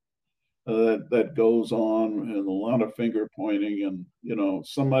stuff that goes on, and a lot of finger pointing, and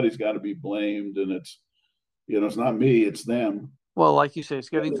somebody's got to be blamed, and it's not me, it's them. Well, like you say, it's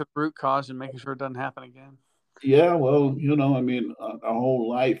getting to the root cause and making sure it doesn't happen again. Yeah, well, I mean, our whole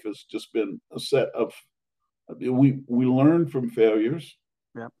life has just been a set of we learn from failures.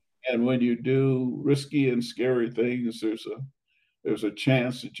 Yeah. And when you do risky and scary things, there's a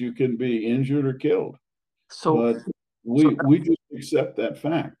chance that you can be injured or killed. But we just accept that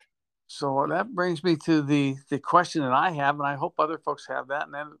fact. So that brings me to the question that I have, and I hope other folks have that.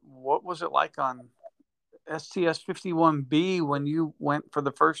 And then, what was it like on STS-51B when you went for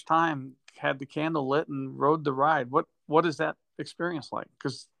the first time, had the candle lit, and rode the ride? What is that experience like?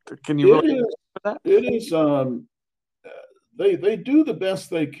 Because can you really for that? It is. They do the best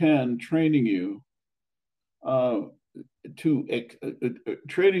they can training you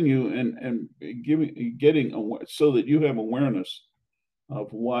training you and getting so that you have awareness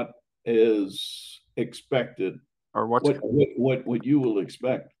of what is expected or what you will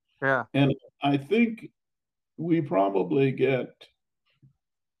expect. Yeah. And I think we probably get,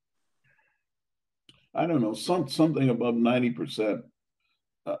 I don't know, something above 90%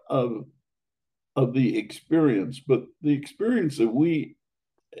 of the experience, but the experience that we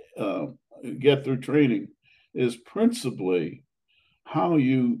get through training is principally how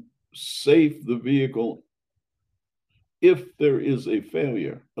you safe the vehicle if there is a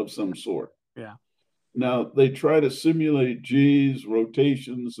failure of some sort. Yeah. Now, they try to simulate G's,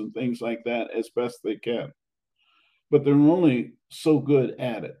 rotations, and things like that as best they can, but they're only so good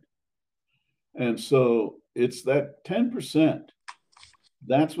at it. And so it's that 10%.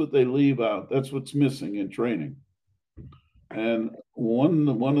 That's what they leave out. That's what's missing in training. And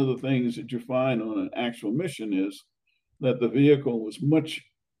one of the things that you find on an actual mission is that the vehicle was much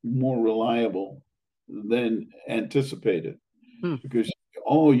more reliable than anticipated, because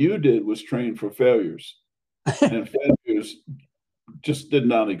all you did was train for failures, and failures just did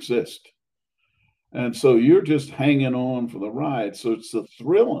not exist. And so you're just hanging on for the ride. So it's the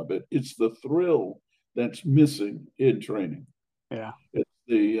thrill of it. It's the thrill that's missing in training. Yeah.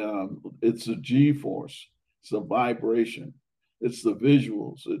 It's the G-force. It's the vibration. It's the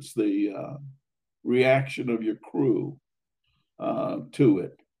visuals. It's the reaction of your crew to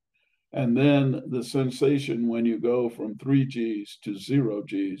it. And then the sensation when you go from 3 Gs to 0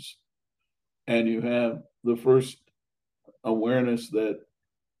 Gs, and you have the first awareness that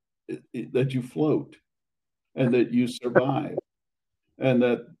you float and that you survive, and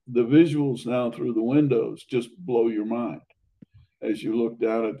that the visuals now through the windows just blow your mind as you look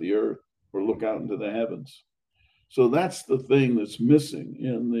down at the earth or look out into the heavens. So that's the thing that's missing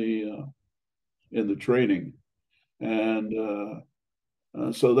in the training. And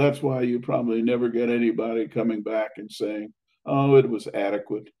so that's why you probably never get anybody coming back and saying, oh, it was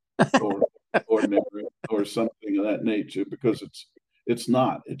adequate or ordinary or something of that nature, because it's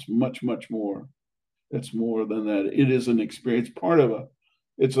not. It's much, much more. It's more than that. It is an experience,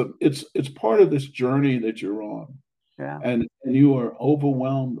 it's part of this journey that you're on. Yeah. And you are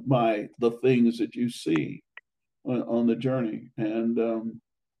overwhelmed by the things that you see on the journey. And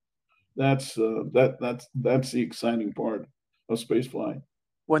that's the exciting part of spaceflight.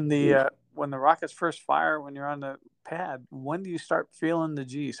 When the rockets first fire, when you're on the pad, when do you start feeling the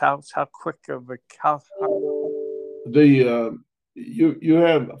G's? How quick of a you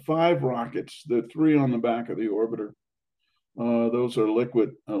have 5 rockets. There are 3 on the back of the orbiter. Those are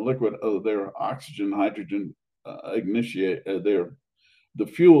liquid. They're oxygen, hydrogen initiate. The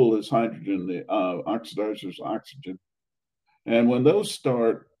fuel is hydrogen. The oxidizer is oxygen. And when those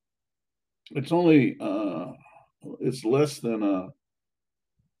start, it's only it's less than a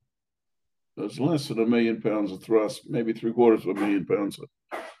million pounds of thrust, maybe 750,000 pounds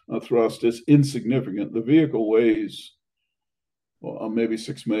of thrust. It's insignificant. The vehicle weighs maybe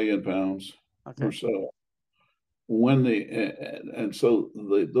 6 million pounds or so.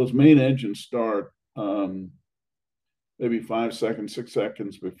 Those main engines start maybe 5 seconds, 6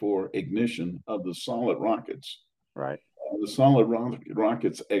 seconds before ignition of the solid rockets. Right. The solid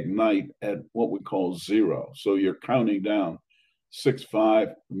rockets ignite at what we call 0. So you're counting down 6, 5,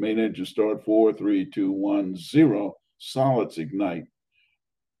 main engine start, 4, 3, 2, 1, 0. Solids ignite.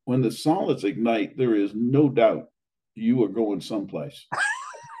 When the solids ignite, there is no doubt you are going someplace,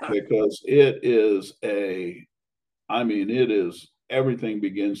 because everything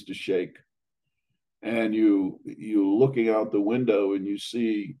begins to shake, and you looking out the window and you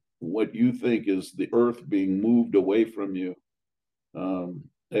see what you think is the earth being moved away from you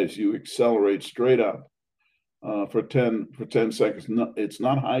as you accelerate straight up for 10 seconds. It's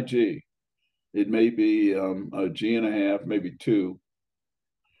not high G. It may be a G and a half, maybe 2.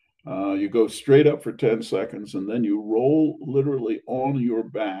 You go straight up for 10 seconds, and then you roll literally on your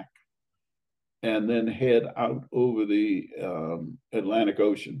back and then head out over the Atlantic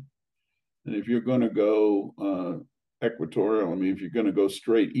Ocean. And if you're going to go equatorial, if you're going to go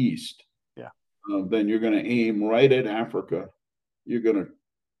straight east, then you're going to aim right at Africa. You're going to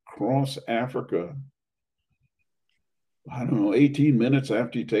cross Africa, I don't know, 18 minutes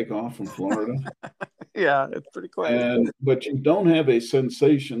after you take off from Florida. Yeah, it's pretty quick. But you don't have a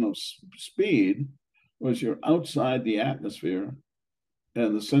sensation of speed, because you're outside the atmosphere.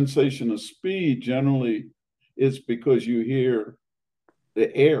 And the sensation of speed generally is because you hear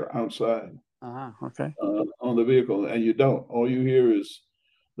the air outside on the vehicle, and you don't. All you hear is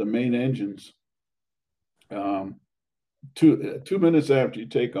the main engines. 2 minutes after you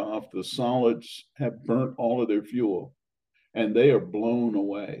take off, the solids have burnt all of their fuel, and they are blown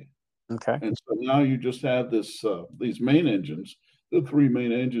away. Okay. And so now you just have these main engines, the 3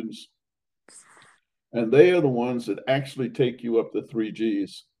 main engines, and they are the ones that actually take you up to 3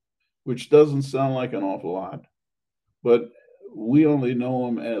 Gs, which doesn't sound like an awful lot, but we only know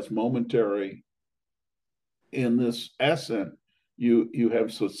them as momentary. In this ascent, you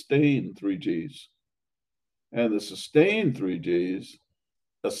have sustained 3 Gs, and the sustained 3 Gs,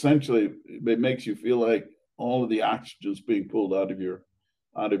 essentially, it makes you feel like all of the oxygen is being pulled out of your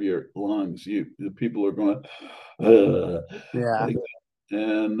lungs. The people are going, yeah. Like,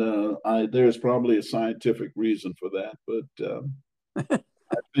 and there's probably a scientific reason for that, but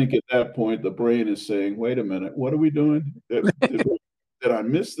I think at that point the brain is saying, "Wait a minute, what are we doing? Did I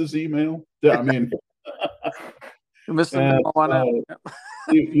miss this email? Yeah, I mean, Mr. Marijuana.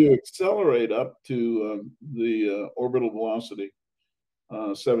 you accelerate up to the orbital velocity,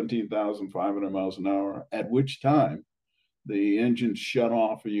 17,500 miles an hour, at which time the engines shut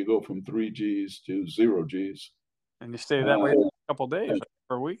off and you go from 3 Gs to 0 Gs. And you stay that way for a couple of days,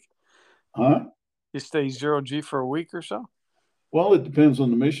 for a week? Huh? You stay 0 G for a week or so? Well, it depends on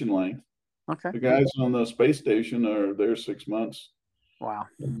the mission length. Okay. The guys on the space station are there 6 months. Wow.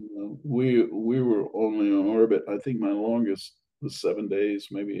 We were only on orbit. I think my longest was 7 days,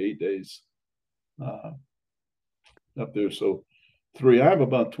 maybe 8 days up there. So I have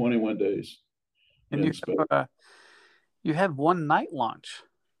about 21 days. And you had one night launch.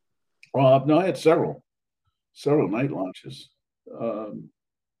 Well, no, I had several night launches. And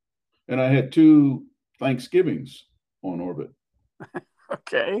I had 2 Thanksgivings on orbit.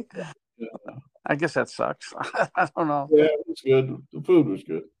 Okay. Yeah. I guess that sucks. I don't know. Yeah, it was good. The food was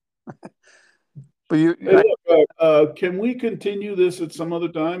good. But can we continue this at some other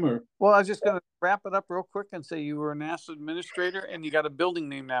time, or? Well, I was just going to wrap it up real quick and say you were a NASA administrator and you got a building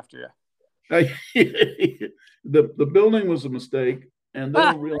named after you. The building was a mistake, and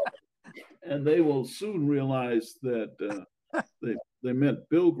they will soon realize that they meant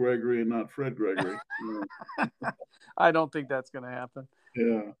Bill Gregory and not Fred Gregory. I don't think that's going to happen.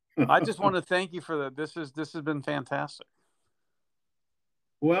 Yeah. I just want to thank you for that. This has been fantastic.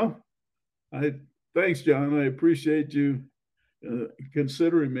 Well, thanks, John. I appreciate you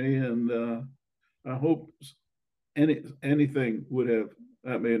considering me, and I hope anything would have.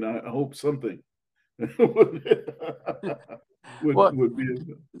 I mean, I hope something would be.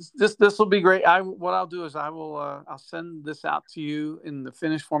 This will be great. What I'll do is I'll send this out to you in the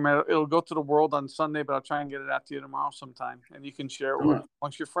finished format. It'll go to the world on Sunday, but I'll try and get it out to you tomorrow sometime, and you can share it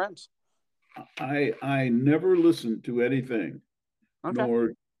amongst your friends. I never listen to anything, okay.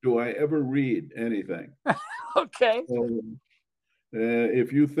 Nor do I ever read anything. Okay.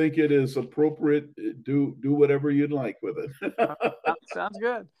 If you think it is appropriate, do whatever you'd like with it. Sounds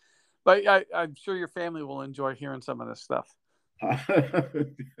good. But I'm sure your family will enjoy hearing some of this stuff.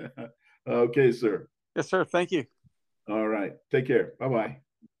 Okay, sir. Yes, sir. Thank you. All right. Take care. Bye-bye.